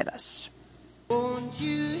 Stay with us. Won't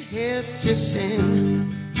you help to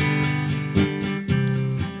sing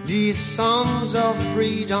these songs of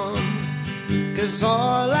freedom? 'Cause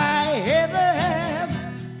all I ever have,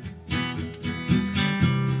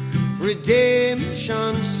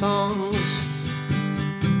 redemption songs,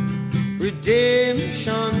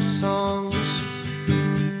 redemption songs.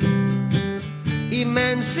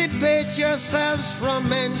 Emancipate yourselves from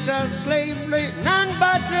mental slavery. None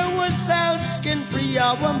but ourselves can free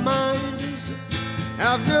our minds.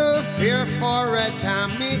 Have no fear for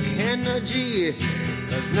atomic energy,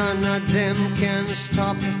 'cause none of them can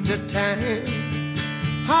stop the time.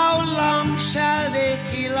 How long shall they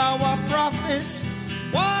kill our prophets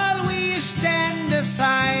while we stand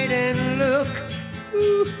aside and look?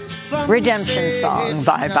 Redemption Song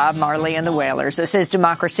by Bob Marley and the Wailers. This is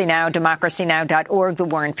Democracy Now!, democracynow.org, The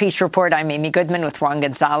War and Peace Report. I'm Amy Goodman with Juan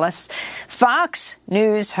Gonzalez. Fox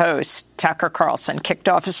News host Tucker Carlson kicked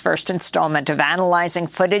off his first installment of analyzing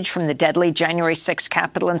footage from the deadly January 6th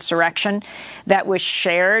Capitol insurrection that was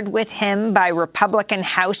shared with him by Republican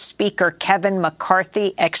House Speaker Kevin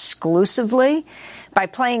McCarthy exclusively by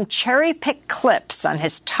playing cherry-picked clips on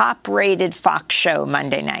his top-rated Fox show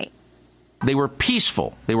Monday night. They were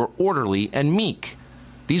peaceful, they were orderly and meek.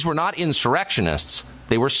 These were not insurrectionists,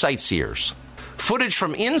 they were sightseers. Footage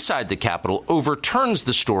from inside the Capitol overturns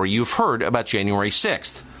the story you've heard about January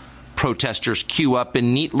 6th. Protesters queue up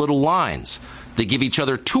in neat little lines. They give each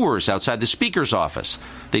other tours outside the Speaker's office.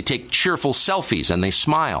 They take cheerful selfies and they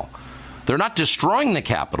smile. They're not destroying the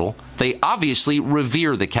Capitol, they obviously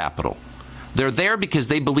revere the Capitol. They're there because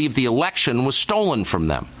they believe the election was stolen from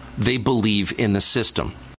them. They believe in the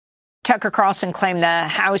system. Tucker Carlson claimed the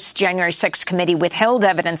House January 6th committee withheld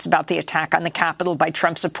evidence about the attack on the Capitol by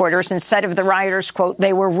Trump supporters and said of the rioters, quote,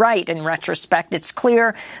 they were right. In retrospect, it's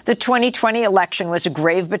clear the 2020 election was a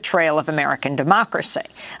grave betrayal of American democracy,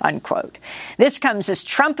 unquote. This comes as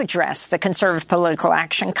Trump addressed the Conservative Political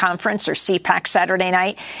Action Conference, or CPAC, Saturday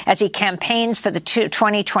night as he campaigns for the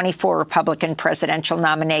 2024 Republican presidential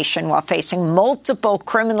nomination while facing multiple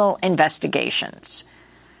criminal investigations.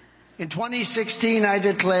 In 2016, I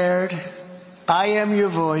declared, I am your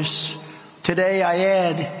voice. Today, I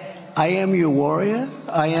add, I am your warrior.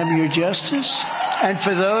 I am your justice. And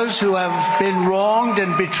for those who have been wronged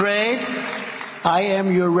and betrayed, I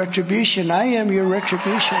am your retribution. I am your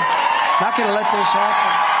retribution. Not going to let this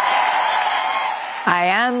happen. I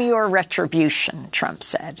am your retribution, Trump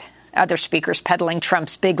said. Other speakers peddling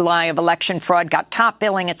Trump's big lie of election fraud got top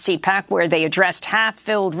billing at CPAC, where they addressed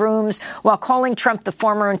half-filled rooms while calling Trump the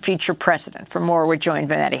former and future president. For more, we're joined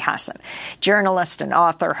by Mehdi Hasan, journalist and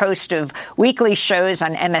author, host of weekly shows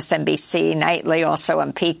on MSNBC, nightly also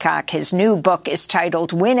on Peacock. His new book is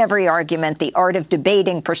titled Win Every Argument, The Art of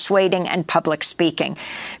Debating, Persuading, and Public Speaking.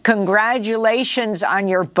 Congratulations on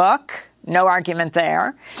your book. No argument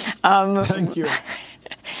there. Thank you.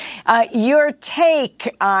 Your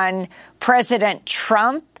take on President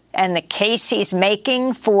Trump and the case he's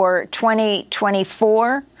making for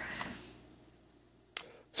 2024?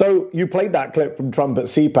 So you played that clip from Trump at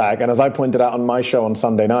CPAC, and as I pointed out on my show on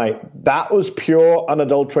Sunday night, that was pure,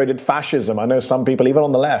 unadulterated fascism. I know some people, even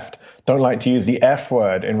on the left, don't like to use the F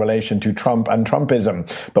word in relation to Trump and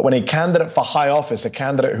Trumpism. But when a candidate for high office, a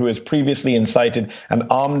candidate who has previously incited an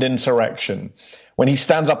armed insurrection, when he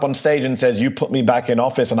stands up on stage and says, you put me back in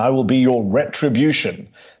office and I will be your retribution,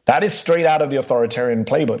 that is straight out of the authoritarian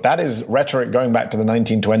playbook. That is rhetoric going back to the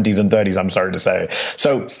 1920s and 30s, I'm sorry to say.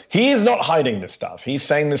 So he is not hiding this stuff. He's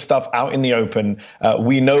saying this stuff out in the open.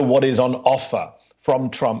 We know what is on offer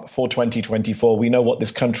from Trump for 2024. We know what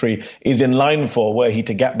this country is in line for, were he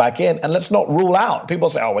to get back in. And let's not rule out. People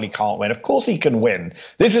say, oh, well, he can't win. Of course he can win.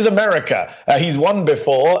 This is America. He's won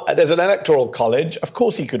before. There's an electoral college. Of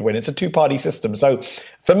course he could win. It's a two-party system. So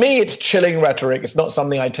for me, it's chilling rhetoric. It's not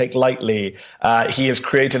something I take lightly. He has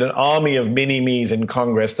created an army of mini-me's in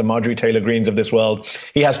Congress, the Marjorie Taylor Greens of this world.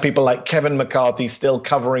 He has people like Kevin McCarthy still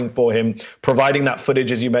covering for him, providing that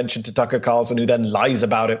footage, as you mentioned, to Tucker Carlson, who then lies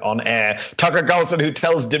about it on air. Tucker Carlson, who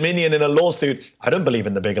tells Dominion in a lawsuit, I don't believe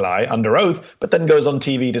in the big lie, under oath, but then goes on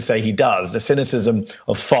TV to say he does. The cynicism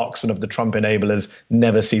of Fox and of the Trump enablers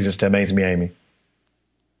never ceases to amaze me, Amy.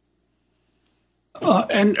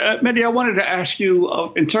 Mehdi, I wanted to ask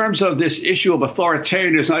you, in terms of this issue of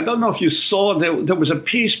authoritarianism, I don't know if you saw there was a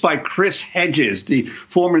piece by Chris Hedges, the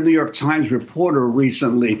former New York Times reporter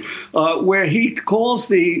recently, where he calls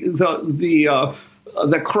the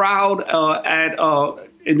crowd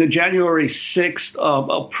in the January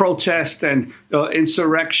 6th protest and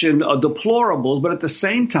insurrection deplorables, but at the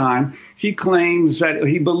same time, he claims that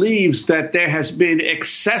he believes that there has been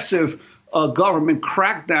excessive government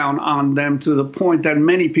crackdown on them to the point that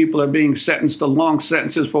many people are being sentenced to long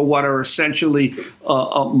sentences for what are essentially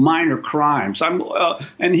minor crimes.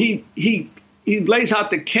 And he lays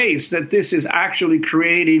out the case that this is actually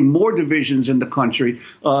creating more divisions in the country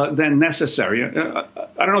than necessary. I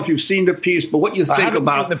don't know if you've seen the piece, but what you think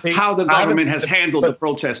about how the government has handled the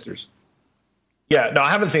protesters. Yeah, no,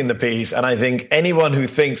 I haven't seen the piece. And I think anyone who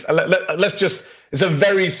thinks, let's just have a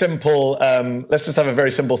very simple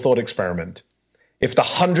thought experiment. If the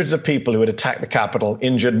hundreds of people who had attacked the Capitol,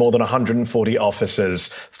 injured more than 140 officers,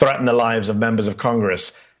 threatened the lives of members of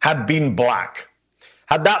Congress, had been black,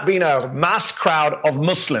 had that been a mass crowd of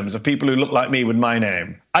Muslims, of people who look like me with my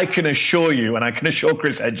name, I can assure you, and I can assure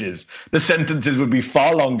Chris Hedges, the sentences would be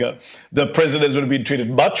far longer, the prisoners would have been treated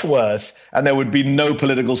much worse, and there would be no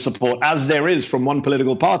political support, as there is from one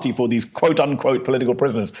political party for these quote-unquote political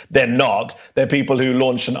prisoners. They're not. They're people who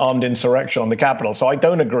launched an armed insurrection on the Capitol. So I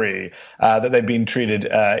don't agree that they've been treated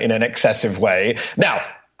in an excessive way. Now,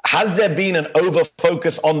 has there been an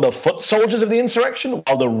over-focus on the foot soldiers of the insurrection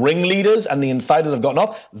while the ringleaders and the insiders have gotten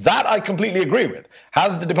off? That I completely agree with.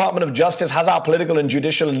 Has the Department of Justice, has our political and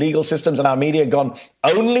judicial and legal systems and our media gone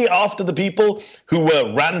only after the people who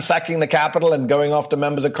were ransacking the Capitol and going after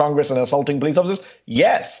members of Congress and assaulting police officers?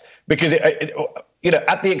 Yes, because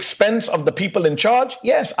at the expense of the people in charge?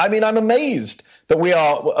 Yes. I mean, I'm amazed that we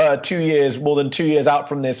are more than 2 years out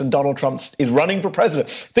from this and Donald Trump is running for president.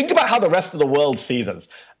 Think about how the rest of the world sees us.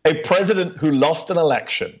 A president who lost an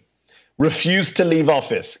election, refused to leave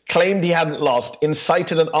office, claimed he hadn't lost,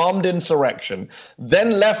 incited an armed insurrection, then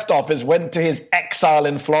left office, went to his exile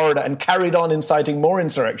in Florida and carried on inciting more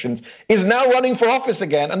insurrections, is now running for office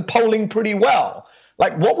again and polling pretty well.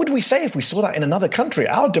 Like, what would we say if we saw that in another country?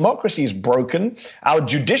 Our democracy is broken. Our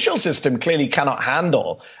judicial system clearly cannot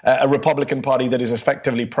handle a Republican Party that is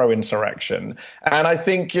effectively pro-insurrection. And I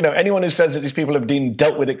think, anyone who says that these people have been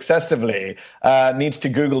dealt with excessively needs to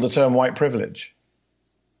Google the term white privilege.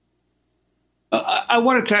 I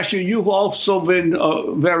wanted to ask you, you've also been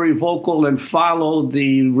very vocal and followed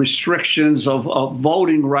the restrictions of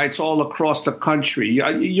voting rights all across the country.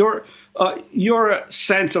 Your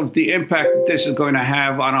sense of the impact this is going to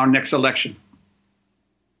have on our next election?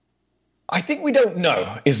 I think we don't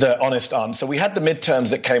know is the honest answer. We had the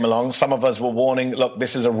midterms that came along. Some of us were warning, look,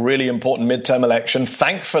 this is a really important midterm election.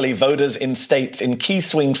 Thankfully, voters in key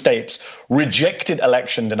swing states rejected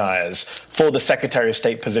election deniers for the Secretary of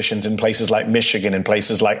State positions in places like Michigan, in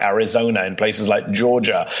places like Arizona, in places like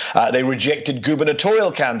Georgia. They rejected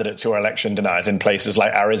gubernatorial candidates who are election deniers in places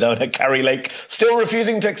like Arizona. Carrie Lake still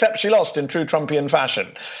refusing to accept she lost in true Trumpian fashion.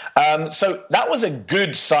 So that was a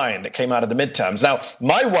good sign that came out of the midterms. Now,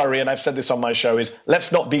 my worry, and I've said this on my show, is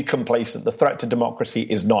let's not be complacent. The threat to democracy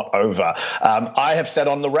is not over. I have said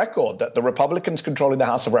on the record that the Republicans controlling the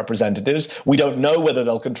House of Representatives, we don't know whether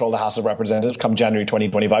they'll control the House of Representatives come January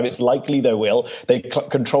 2025. It's likely they will. They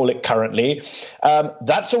control it currently.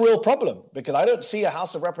 That's a real problem because I don't see a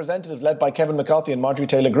House of Representatives led by Kevin McCarthy and Marjorie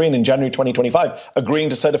Taylor Greene in January 2025 agreeing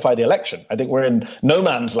to certify the election. I think we're in no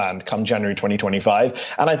man's land come January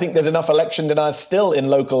 2025. And I think there's enough election deniers still in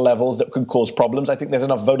local levels that could cause problems. I think there's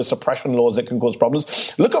enough voter suppression laws that can cause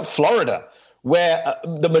problems. Look at Florida, where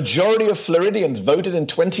the majority of Floridians voted in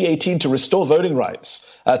 2018 to restore voting rights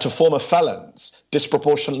to former felons,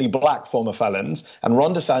 disproportionately black former felons. And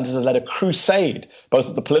Ron DeSantis has led a crusade, both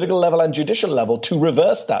at the political level and judicial level, to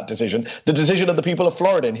reverse that decision, the decision of the people of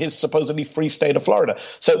Florida in his supposedly free state of Florida.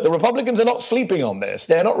 So the Republicans are not sleeping on this.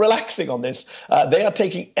 They're not relaxing on this. They are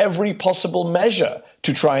taking every possible measure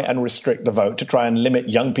to try and restrict the vote, to try and limit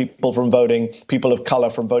young people from voting, people of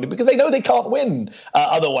color from voting, because they know they can't win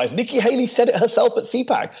otherwise. Nikki Haley said it herself at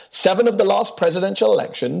CPAC. 7 of the last presidential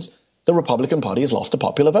elections, the Republican Party has lost a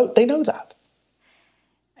popular vote. They know that.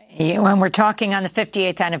 When we're talking on the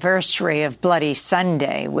 58th anniversary of Bloody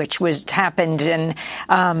Sunday, which happened in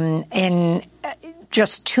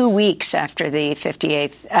just 2 weeks after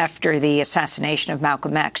the assassination of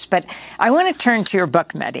Malcolm X. But I want to turn to your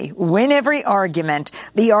book, Mehdi, Win Every Argument,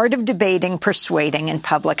 The Art of Debating, Persuading, and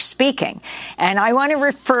Public Speaking. And I want to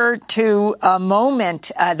refer to a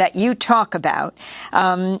moment that you talk about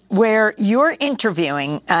where you're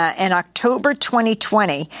interviewing in October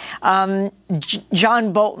 2020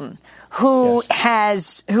 John Bolton, who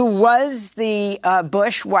was the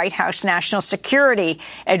Bush White House National Security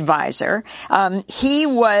Advisor. He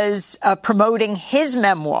was promoting his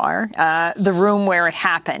memoir, The Room Where It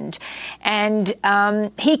Happened, and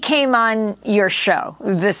he came on your show.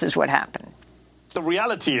 This is what happened. The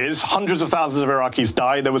reality is hundreds of thousands of Iraqis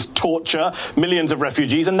died. There was torture, millions of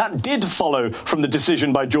refugees, and that did follow from the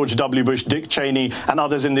decision by George W. Bush, Dick Cheney, and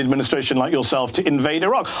others in the administration like yourself to invade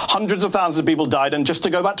Iraq. Hundreds of thousands of people died. And just to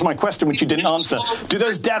go back to my question, which you didn't answer, do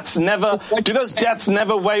those deaths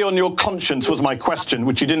never weigh on your conscience, was my question,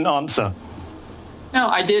 which you didn't answer. No,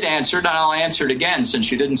 I did answer it, and I'll answer it again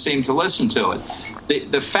since you didn't seem to listen to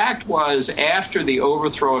it. The fact was, after the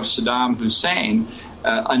overthrow of Saddam Hussein,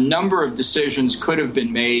 a number of decisions could have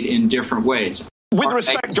been made in different ways. With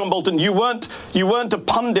respect, John Bolton, you weren't a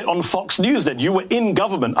pundit on Fox News then. You were in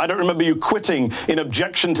government. I don't remember you quitting in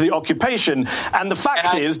objection to the occupation. And the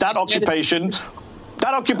fact is that occupation,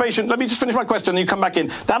 let me just finish my question and you come back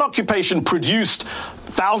in. That occupation produced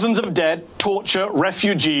thousands of dead, torture,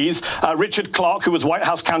 refugees. Richard Clarke, who was White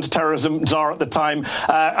House counterterrorism czar at the time,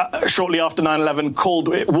 shortly after 9/11, called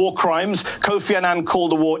it war crimes. Kofi Annan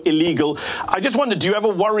called the war illegal. I just wondered, do you ever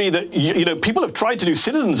worry that, people have tried to do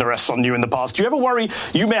citizens arrests on you in the past. Do you ever worry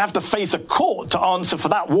you may have to face a court to answer for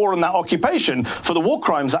that war and that occupation, for the war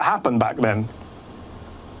crimes that happened back then?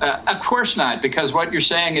 Of course not, because what you're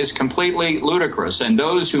saying is completely ludicrous. And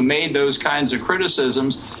those who made those kinds of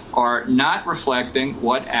criticisms are not reflecting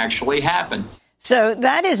what actually happened. So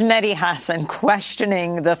that is Mehdi Hasan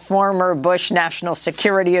questioning the former Bush National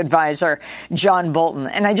Security Advisor, John Bolton.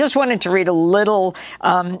 And I just wanted to read a little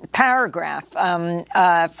paragraph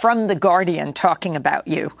from The Guardian talking about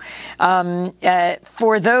you.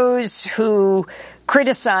 For those who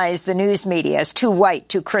criticize the news media as too white,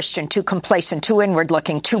 too Christian, too complacent, too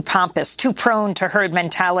inward-looking, too pompous, too prone to herd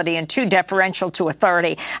mentality, and too deferential to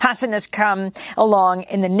authority, Hasan has come along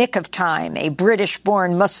in the nick of time, a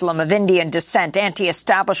British-born Muslim of Indian descent,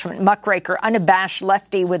 anti-establishment muckraker, unabashed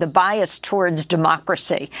lefty with a bias towards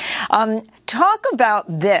democracy. Talk about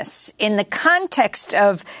this in the context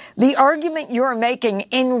of the argument you're making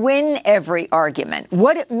in Win Every Argument,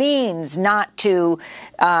 what it means not to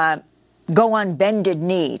go on bended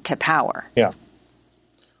knee to power. Yeah.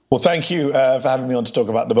 Well, thank you for having me on to talk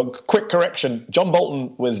about the book. Quick correction. John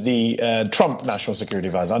Bolton was the Trump National Security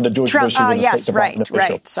Advisor. Under George Bush, he was a State Department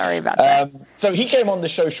official. Right. Sorry about that. So he came on the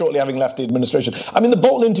show shortly having left the administration. I mean, the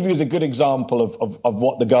Bolton interview is a good example of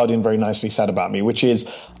what The Guardian very nicely said about me, which is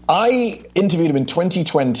I interviewed him in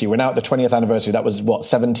 2020. We're now at the 20th anniversary. That was,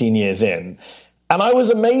 17 years in. And I was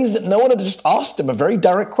amazed that no one had just asked him a very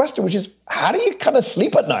direct question, which is, how do you kind of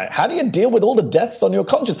sleep at night? How do you deal with all the deaths on your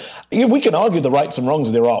conscience? We can argue the rights and wrongs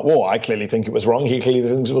of the Iraq War. I clearly think it was wrong. He clearly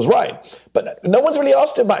thinks it was right. But no one's really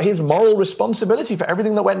asked him about his moral responsibility for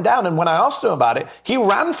everything that went down. And when I asked him about it, he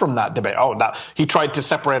ran from that debate. Now, he tried to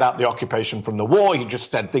separate out the occupation from the war. He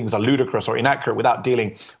just said things are ludicrous or inaccurate without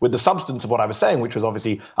dealing with the substance of what I was saying, which was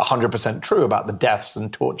obviously 100% true about the deaths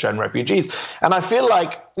and torture and refugees. And I feel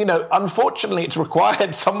like, unfortunately, it's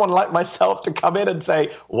required someone like myself to come in and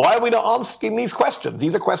say, why are we not asking these questions?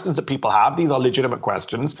 These are questions that people have. These are legitimate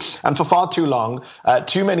questions. And for far too long,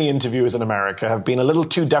 too many interviewers in America have been a little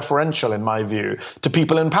too deferential, in my view, to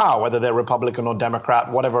people in power, whether they're Republican or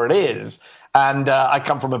Democrat, whatever it is. And I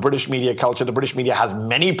come from a British media culture. The British media has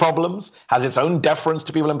many problems, has its own deference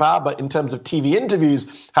to people in power, but in terms of TV interviews,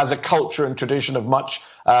 has a culture and tradition of much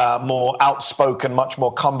more outspoken, much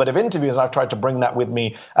more combative interviews. And I've tried to bring that with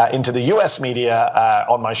me into the US media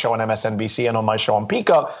on my show on MSNBC and on my show on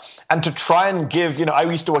Peacock. And to try and give, I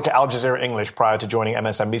used to work at Al Jazeera English prior to joining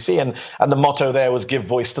MSNBC, and the motto there was give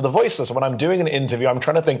voice to the voiceless. And when I'm doing an interview, I'm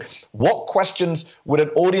trying to think, what questions would an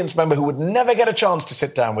audience member who would never get a chance to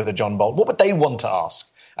sit down with a John Bolton, what would they want to ask?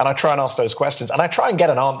 And I try and ask those questions, and I try and get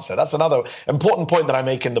an answer. That's another important point that I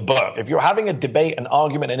make in the book. If you're having a debate, an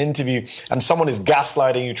argument, an interview, and someone is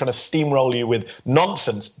gaslighting you, trying to steamroll you with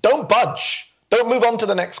nonsense, don't budge. Don't move on to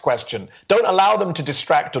the next question. Don't allow them to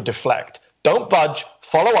distract or deflect. Don't budge,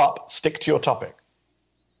 follow up, stick to your topic.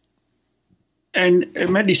 And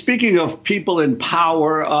Mehdi, speaking of people in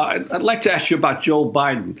power, I'd like to ask you about Joe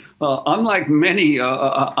Biden. Unlike many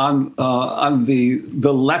on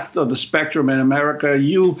the left of the spectrum in America,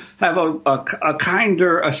 you have a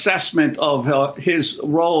kinder assessment of his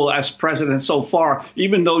role as president so far,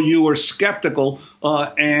 even though you were skeptical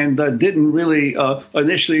and didn't really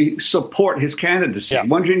initially support his candidacy. Yeah.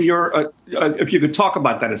 Wondering if you could talk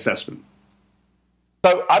about that assessment.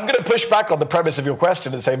 So I'm going to push back on the premise of your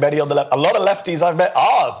question and say many on the left, a lot of lefties I've met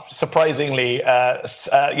are surprisingly,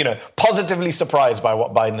 positively surprised by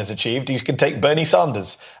what Biden has achieved. You can take Bernie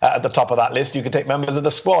Sanders at the top of that list. You can take members of the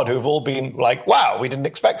squad who have all been like, wow, we didn't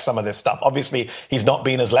expect some of this stuff. Obviously, he's not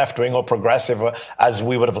been as left-wing or progressive as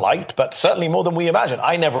we would have liked, but certainly more than we imagined.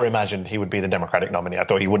 I never imagined he would be the Democratic nominee. I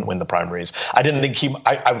thought he wouldn't win the primaries. I didn't think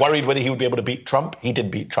I worried whether he would be able to beat Trump. He did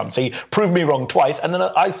beat Trump. So he proved me wrong twice. And then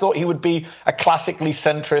I thought he would be a classically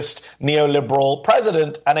centrist neoliberal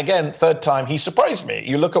president. And again, third time, he surprised me.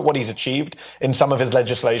 You look at what he's achieved in some of his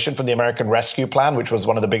legislation from the American Rescue Plan, which was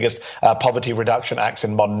one of the biggest poverty reduction acts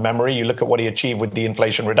in modern memory. You look at what he achieved with the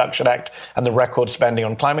Inflation Reduction Act and the record spending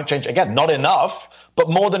on climate change. Again, not enough, but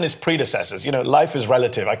more than his predecessors. Life is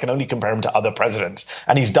relative. I can only compare him to other presidents.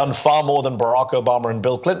 And he's done far more than Barack Obama and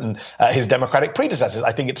Bill Clinton, his Democratic predecessors.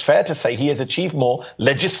 I think it's fair to say he has achieved more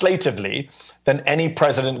legislatively than any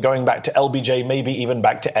president going back to LBJ, maybe even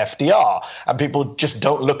back to FDR. And people just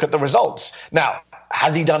don't look at the results. Now,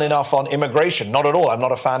 has he done enough on immigration? Not at all. I'm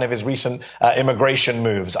not a fan of his recent immigration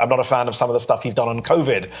moves. I'm not a fan of some of the stuff he's done on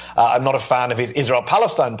COVID. I'm not a fan of his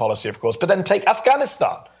Israel-Palestine policy, of course. But then take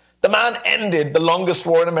Afghanistan. The man ended the longest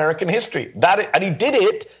war in American history. And he did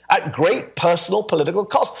it at great personal political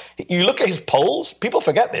cost. You look at his polls, people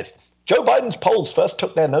forget this. Joe Biden's polls first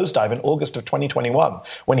took their nosedive in August of 2021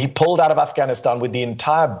 when he pulled out of Afghanistan with the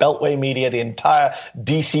entire Beltway media, the entire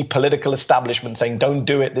DC political establishment saying, don't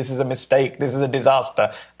do it, this is a mistake, this is a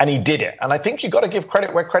disaster, and he did it. And I think you've got to give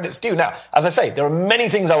credit where credit's due. Now, as I say, there are many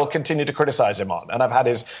things I will continue to criticize him on, and I've had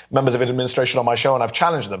his members of his administration on my show and I've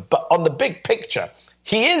challenged them. But on the big picture,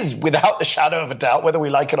 he is, without a shadow of a doubt, whether we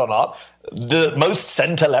like it or not, the most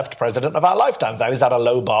center-left president of our lifetimes. Now, is that a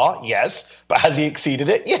low bar? Yes. But has he exceeded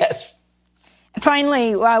it? Yes.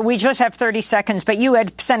 Finally, we just have 30 seconds, but you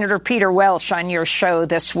had Senator Peter Welch on your show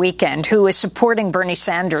this weekend, who is supporting Bernie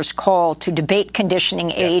Sanders' call to debate conditioning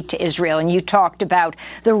aid to Israel. And you talked about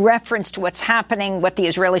the reference to what's happening, what the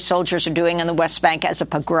Israeli soldiers are doing on the West Bank as a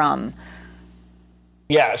pogrom.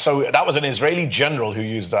 Yeah, so that was an Israeli general who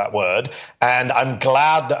used that word. And I'm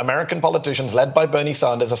glad that American politicians led by Bernie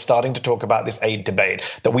Sanders are starting to talk about this aid debate,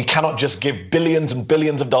 that we cannot just give billions and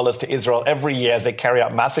billions of dollars to Israel every year as they carry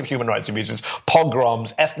out massive human rights abuses,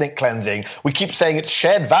 pogroms, ethnic cleansing. We keep saying it's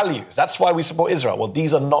shared values. That's why we support Israel. Well,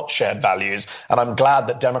 these are not shared values. And I'm glad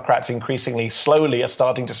that Democrats increasingly, slowly are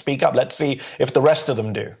starting to speak up. Let's see if the rest of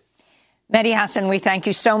them do. Mehdi Hasan, we thank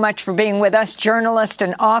you so much for being with us. Journalist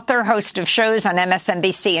and author, host of shows on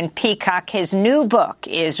MSNBC and Peacock. His new book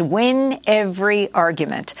is Win Every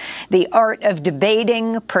Argument, The Art of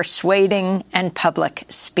Debating, Persuading, and Public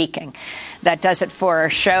Speaking. That does it for our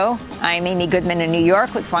show. I'm Amy Goodman in New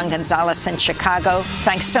York with Juan Gonzalez in Chicago.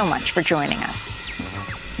 Thanks so much for joining us.